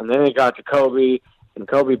somehow, and then it got to Kobe, and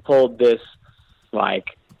Kobe pulled this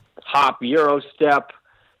hop Euro step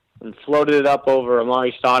and floated it up over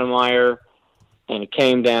Amari Stoudemire, and it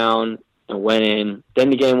came down and went in. Then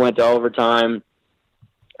the game went to overtime,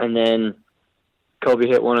 and then Kobe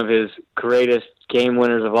hit one of his greatest game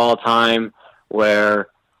winners of all time, where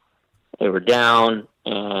they were down,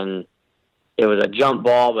 and it was a jump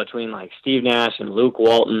ball between Steve Nash and Luke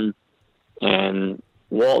Walton, and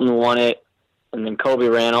Walton won it, and then Kobe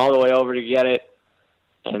ran all the way over to get it,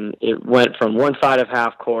 and it went from one side of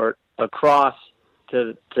half court across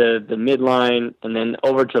to the midline, and then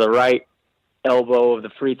over to the right elbow of the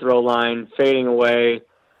free throw line, fading away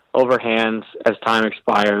over hands as time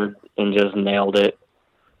expired, and just nailed it.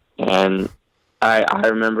 And I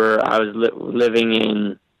remember I was living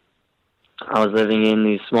in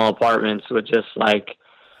these small apartments with just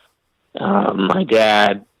my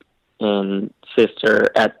dad and sister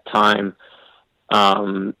at the time.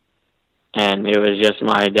 And it was just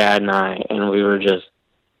my dad and I, and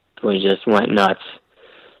we just went nuts.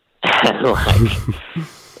 And like,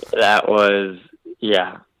 that was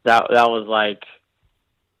like,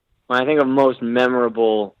 when I think of most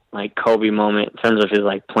memorable, like, Kobe moment in terms of his,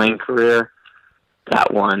 like, playing career,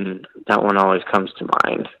 that one always comes to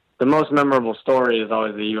mind. The most memorable story is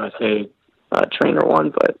always the USA trainer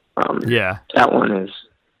one, but that one is,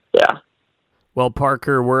 yeah. Well,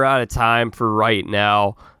 Parker, we're out of time for right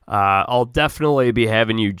now. I'll definitely be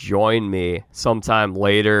having you join me sometime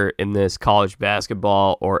later in this college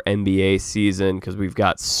basketball or NBA season, because we've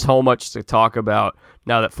got so much to talk about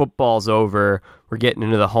now that football's over. We're getting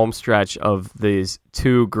into the home stretch of these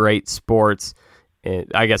two great sports.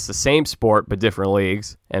 I guess the same sport, but different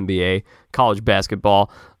leagues, NBA, college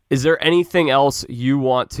basketball. Is there anything else you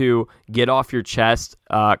want to get off your chest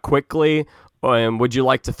quickly? And would you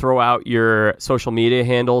like to throw out your social media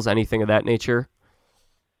handles, anything of that nature?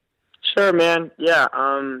 Sure, man. Yeah.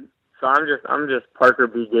 So I'm just Parker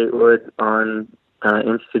B. Gatewood on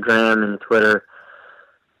Instagram and Twitter.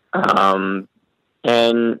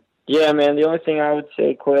 And yeah, man, the only thing I would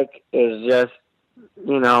say quick is just,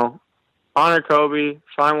 honor Kobe,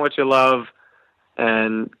 find what you love,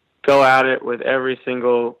 and go at it with every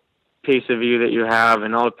single piece of you that you have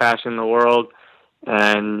and all the passion in the world.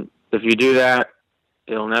 And if you do that,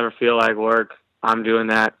 it'll never feel like work. I'm doing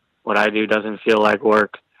that. What I do doesn't feel like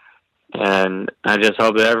work. And I just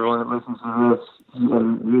hope that everyone that listens to this,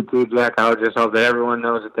 and you too, Jack, I would just hope that everyone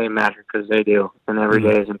knows that they matter, because they do. And every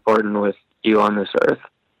day is important with you on this earth.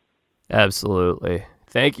 Absolutely.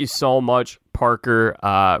 Thank you so much, Parker.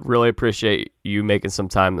 Really appreciate you making some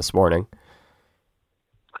time this morning.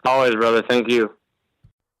 Always, brother. Thank you.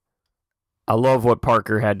 I love what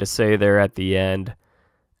Parker had to say there at the end,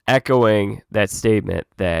 echoing that statement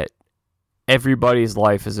that everybody's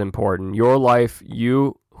life is important. Your life,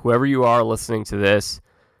 whoever you are listening to this,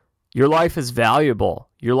 your life is valuable.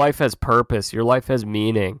 Your life has purpose. Your life has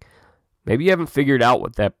meaning. Maybe you haven't figured out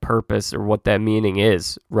what that purpose or what that meaning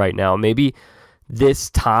is right now. Maybe this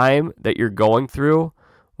time that you're going through,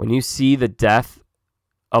 when you see the death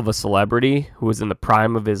of a celebrity who was in the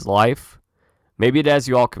prime of his life, maybe it has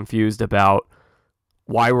you all confused about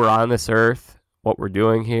why we're on this earth, what we're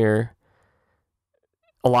doing here.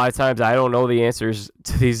 A lot of times I don't know the answers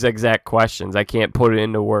to these exact questions. I can't put it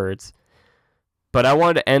into words. But I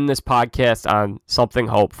wanted to end this podcast on something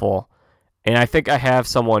hopeful, and I think I have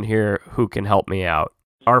someone here who can help me out.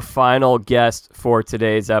 Our final guest for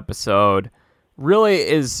today's episode really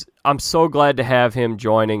is, I'm so glad to have him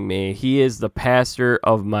joining me. He is the pastor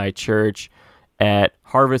of my church at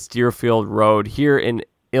Harvest Deerfield Road here in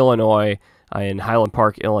Illinois, in Highland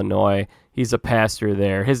Park, Illinois. He's a pastor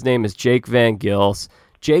there. His name is Jake Van Gils.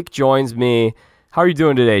 Jake joins me. How are you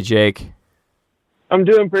doing today, Jake? I'm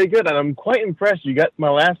doing pretty good, and I'm quite impressed. You got my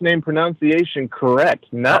last name pronunciation correct.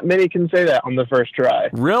 Not many can say that on the first try.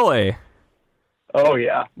 Really? Oh,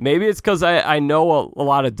 yeah. Maybe it's because I know a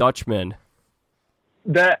lot of Dutchmen.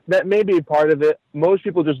 That may be part of it. Most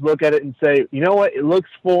people just look at it and say, you know what, it looks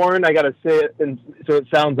foreign, I got to say it, and so it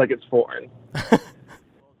sounds like it's foreign.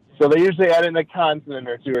 So they usually add in a consonant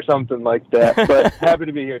or two or something like that. But happy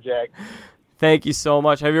to be here, Jack. Thank you so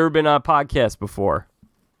much. Have you ever been on a podcast before?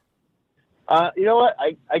 You know what?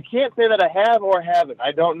 I can't say that I have or haven't.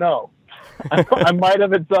 I don't know. I might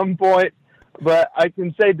have at some point, but I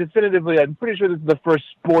can say definitively I'm pretty sure this is the first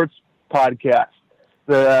sports podcast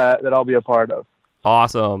that I'll be a part of.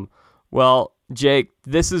 Awesome. Well, Jake,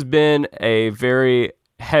 this has been a very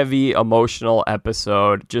heavy emotional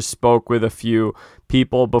episode. Just spoke with a few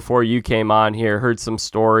people before you came on here, heard some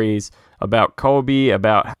stories about Kobe,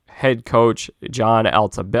 about head coach John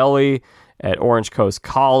Altobelli at Orange Coast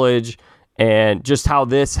College, and just how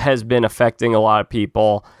this has been affecting a lot of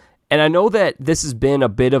people. And I know that this has been a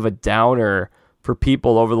bit of a downer for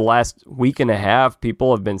people over the last week and a half.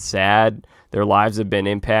 People have been sad. Their lives have been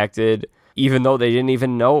impacted, even though they didn't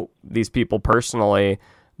even know these people personally.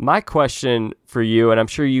 My question for you, and I'm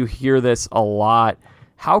sure you hear this a lot,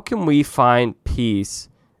 how can we find peace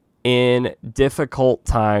in difficult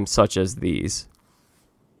times such as these?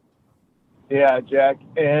 Yeah, Jack.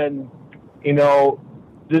 And,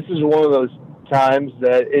 this is one of those times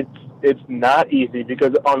that it's not easy,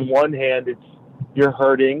 because on one hand, you're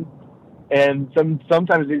hurting, and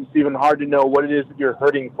sometimes it's even hard to know what it is that you're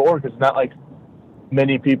hurting for, because it's not like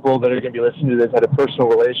many people that are going to be listening to this had a personal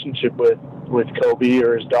relationship with Kobe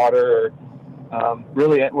or his daughter, or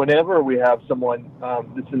really whenever we have someone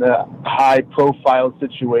that's in a high-profile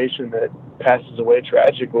situation that passes away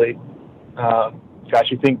tragically, gosh,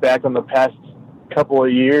 you think back on the past couple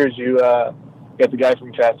of years, you got the guy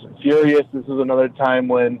from Fast and Furious. This was another time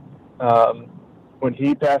when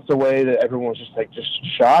he passed away that everyone was just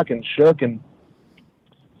shocked and shook. And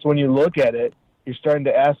so when you look at it, you're starting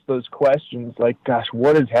to ask those questions like, gosh,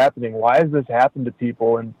 what is happening? Why has this happened to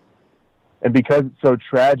people? And because it's so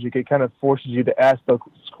tragic, it kind of forces you to ask those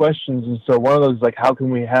questions. And so one of those is like, how can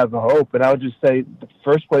we have hope? And I would just say the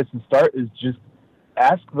first place to start is just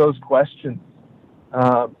ask those questions.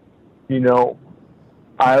 I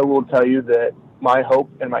will tell you that my hope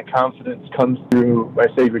and my confidence comes through my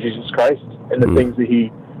Savior Jesus Christ and the things that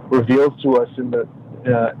He reveals to us in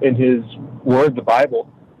His Word, the Bible.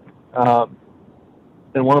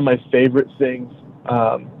 And one of my favorite things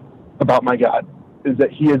about my God is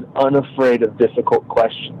that He is unafraid of difficult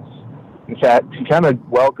questions. In fact, He kind of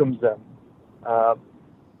welcomes them.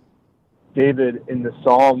 David in the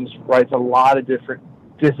Psalms writes a lot of different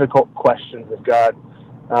difficult questions of God.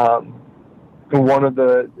 And one of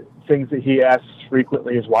the things that he asks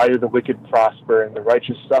frequently is, why do the wicked prosper and the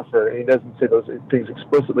righteous suffer? And he doesn't say those things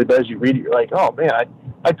explicitly, but as you read it, you're like, oh man,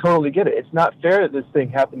 I totally get it. It's not fair that this thing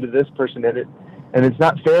happened to this person, and it's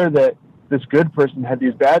not fair that this good person had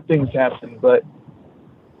these bad things happen.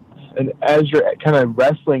 And as you're kind of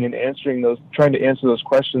wrestling and trying to answer those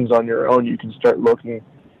questions on your own, you can start looking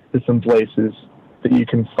to some places that you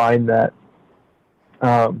can find that.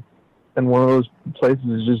 And one of those places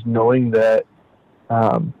is just knowing that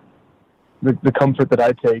the comfort that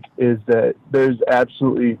I take is that there's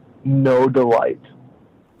absolutely no delight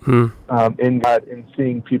in God in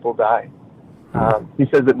seeing people die. He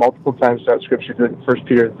says it multiple times throughout Scripture. 1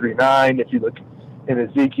 Peter 3:9. If you look in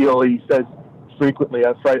Ezekiel, he says frequently,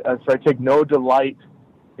 for I take no delight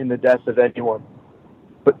in the death of anyone,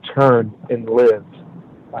 but turn and live.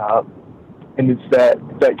 And it's that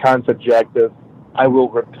concept, Jack, of I will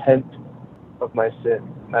repent of my sin,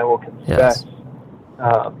 and I will confess.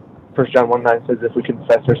 1 John 1:9 says, if we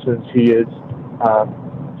confess our sins, He is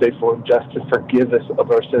faithful and just to forgive us of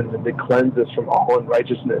our sins and to cleanse us from all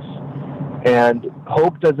unrighteousness. And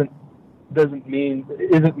hope isn't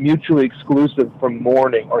mutually exclusive from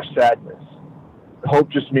mourning or sadness. Hope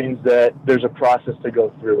just means that there's a process to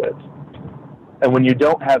go through it. And when you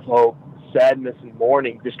don't have hope, sadness and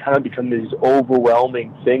mourning just kind of become these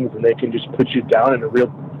overwhelming things, and they can just put you down in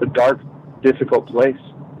a dark, difficult place.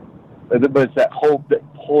 But it's that hope that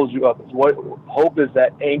pulls you up. Hope is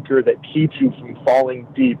that anchor that keeps you from falling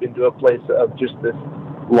deep into a place of just this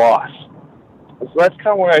loss. So that's kind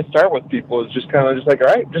of where I start with people, is just kind of just like,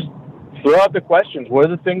 all right, just throw out the questions. What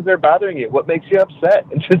are the things that are bothering you? What makes you upset?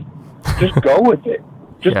 And just go with it.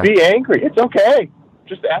 Just be angry. It's okay.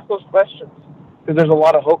 Just ask those questions, because there's a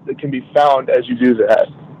lot of hope that can be found as you do that.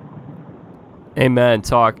 Amen.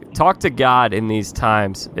 Talk to God in these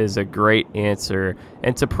times is a great answer.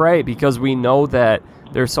 And to pray, because we know that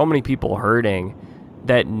there's so many people hurting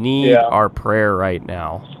that need our prayer right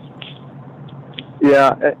now.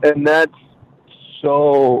 Yeah, and that's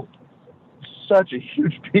such a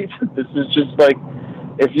huge piece of this. Is just like,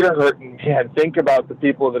 if you're hurting, man, think about the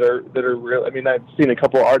people that are real. I mean, I've seen a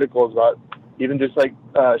couple articles about even just like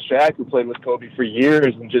Shaq, who played with Kobe for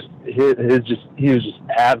years, and he was just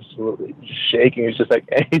absolutely shaking. It's just like,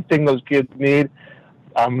 anything those kids need,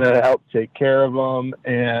 I'm gonna help take care of them.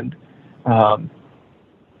 And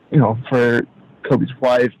for Kobe's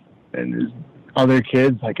wife and his other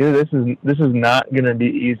kids, like, this is not gonna be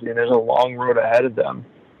easy, and there's a long road ahead of them.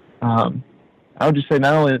 I would just say,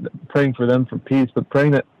 not only praying for them for peace, but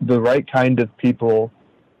praying that the right kind of people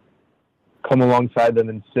come alongside them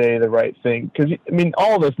and say the right thing. Because, I mean,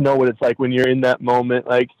 all of us know what it's like when you're in that moment.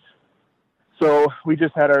 Like, so we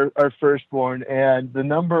just had our firstborn, and the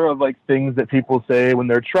number of, like, things that people say when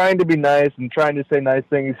they're trying to be nice and trying to say nice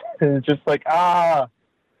things, and it's just like, I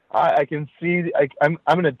can see, I'm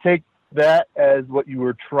going to take that as what you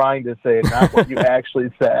were trying to say, not what you actually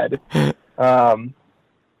said.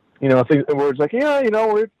 Things, words like,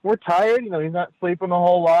 we're tired, he's not sleeping a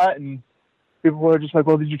whole lot, and people were just like,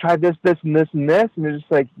 well, did you try this, and this, and this? And you're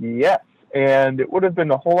just like, yes. And it would have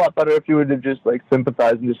been a whole lot better if you would have just, like,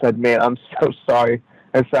 sympathized and just said, man, I'm so sorry.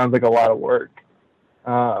 That sounds like a lot of work.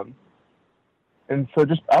 And so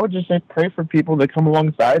I would just say, pray for people that come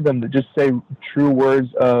alongside them, that just say true words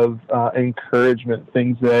of encouragement,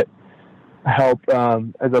 things that help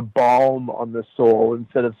as a balm on the soul,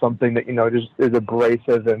 instead of something that, just is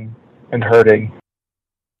abrasive and hurting.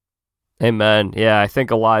 Amen. Yeah, I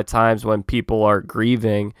think a lot of times when people are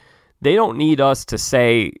grieving, they don't need us to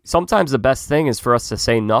say, sometimes the best thing is for us to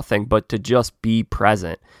say nothing, but to just be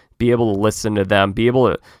present, be able to listen to them, be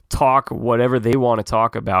able to talk whatever they want to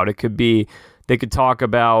talk about. It could be, they could talk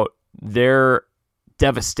about their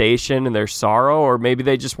devastation and their sorrow, or maybe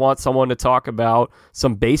they just want someone to talk about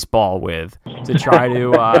some baseball with, to try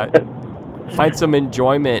to find some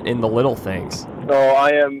enjoyment in the little things. So I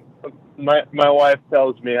am. My wife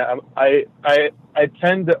tells me I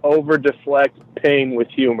tend to over deflect pain with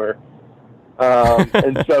humor,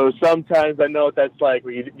 and so sometimes I know what that's like.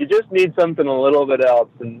 Where you just need something a little bit else,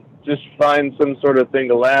 and just find some sort of thing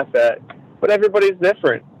to laugh at. But everybody's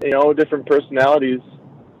different, different personalities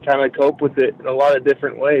kind of cope with it in a lot of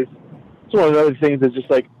different ways. It's one of those things that's just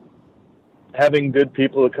like having good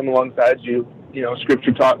people to come alongside you.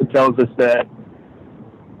 Scripture tells us that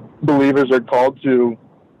believers are called to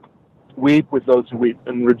weep with those who weep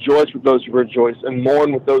and rejoice with those who rejoice and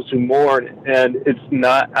mourn with those who mourn. And it's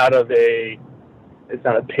not a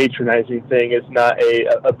patronizing thing. It's not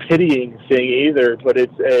a pitying thing either, but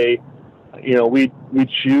it's we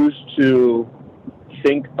choose to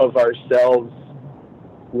think of ourselves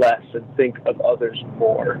less and think of others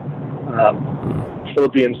more.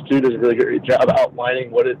 Philippians 2 does a really great job outlining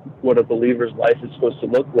what a believer's life is supposed to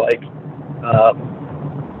look like,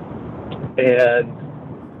 and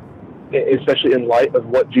especially in light of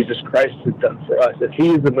what Jesus Christ has done for us. If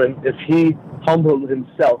he humbled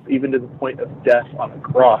himself even to the point of death on a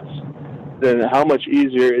cross, then how much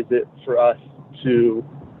easier is it for us to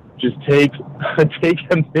just take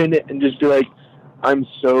a minute and just be like, I'm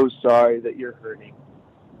so sorry that you're hurting.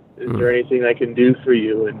 Is there anything I can do for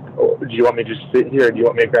you? And do you want me to just sit here? Do you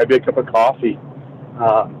want me to grab you a cup of coffee?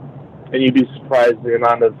 And you'd be surprised the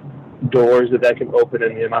amount of doors that can open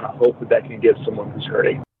and the amount of hope that can give someone who's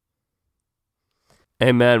hurting.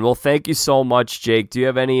 Amen. Well, thank you so much, Jake. Do you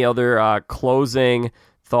have any other closing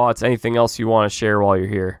thoughts, anything else you want to share while you're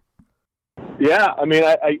here? Yeah, I mean,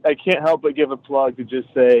 I can't help but give a plug to just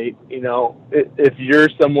say, if you're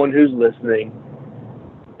someone who's listening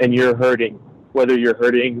and you're hurting, whether you're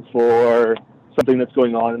hurting for something that's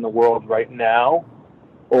going on in the world right now,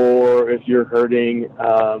 or if you're hurting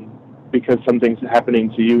because something's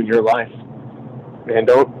happening to you in your life, man,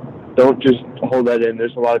 don't just hold that in.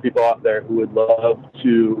 There's a lot of people out there who would love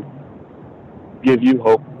to give you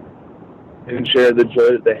hope and share the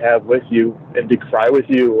joy that they have with you, and to cry with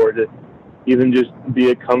you, or to even just be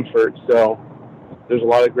a comfort. So there's a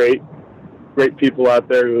lot of great people out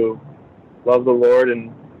there who love the Lord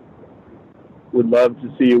and would love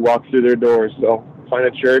to see you walk through their doors. So find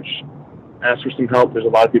a church, ask for some help. There's a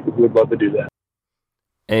lot of people who would love to do that.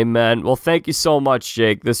 Amen. Well, thank you so much,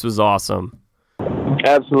 Jake. This was awesome.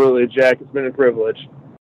 Absolutely, Jack. It's been a privilege.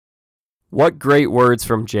 What great words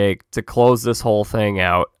from Jake to close this whole thing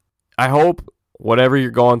out. I hope whatever you're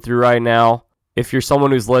going through right now, if you're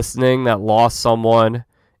someone who's listening that lost someone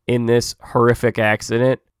in this horrific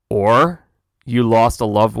accident, or you lost a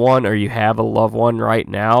loved one, or you have a loved one right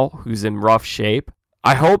now who's in rough shape,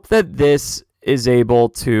 I hope that this is able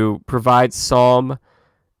to provide some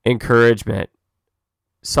encouragement,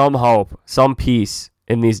 some hope, some peace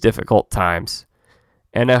in these difficult times.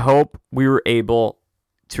 And I hope we were able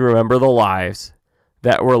to remember the lives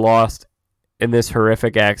that were lost in this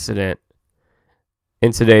horrific accident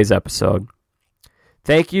in today's episode.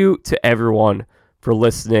 Thank you to everyone for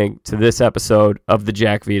listening to this episode of the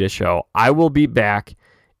Jack Vita Show. I will be back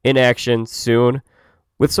in action soon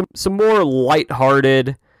with some more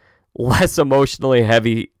lighthearted, less emotionally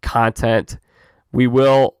heavy content. We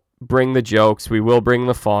will bring the jokes. We will bring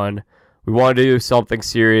the fun. We wanted to do something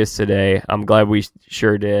serious today. I'm glad we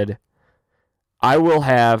sure did. I will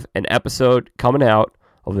have an episode coming out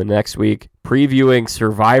over the next week previewing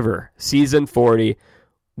Survivor Season 40,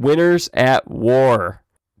 Winners at War.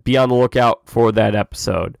 Be on the lookout for that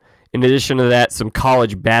episode. In addition to that, some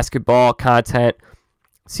college basketball content.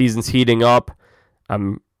 Season's heating up.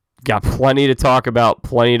 I'm got plenty to talk about,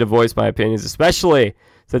 plenty to voice my opinions, especially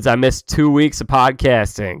since I missed 2 weeks of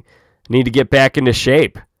podcasting. I need to get back into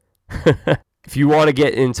shape. If you want to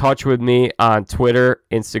get in touch with me on Twitter,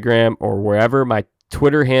 Instagram, or wherever, my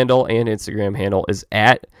Twitter handle and Instagram handle is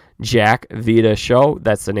at Jack Vita Show.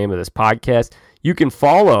 That's the name of this podcast. You can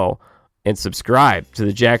follow and subscribe to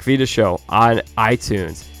the Jack Vita Show on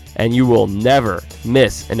iTunes, and you will never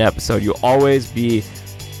miss an episode. You'll always be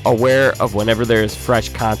aware of whenever there's fresh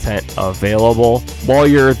content available. While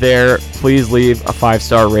you're there, please leave a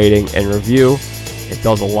 5-star rating and review. It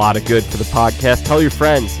does a lot of good for the podcast. Tell your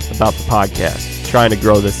friends about the podcast. Trying to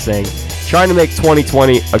grow this thing. Trying to make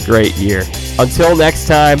 2020 a great year. Until next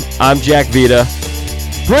time, I'm Jack Vita.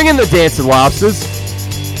 Bring in the dancing lobsters.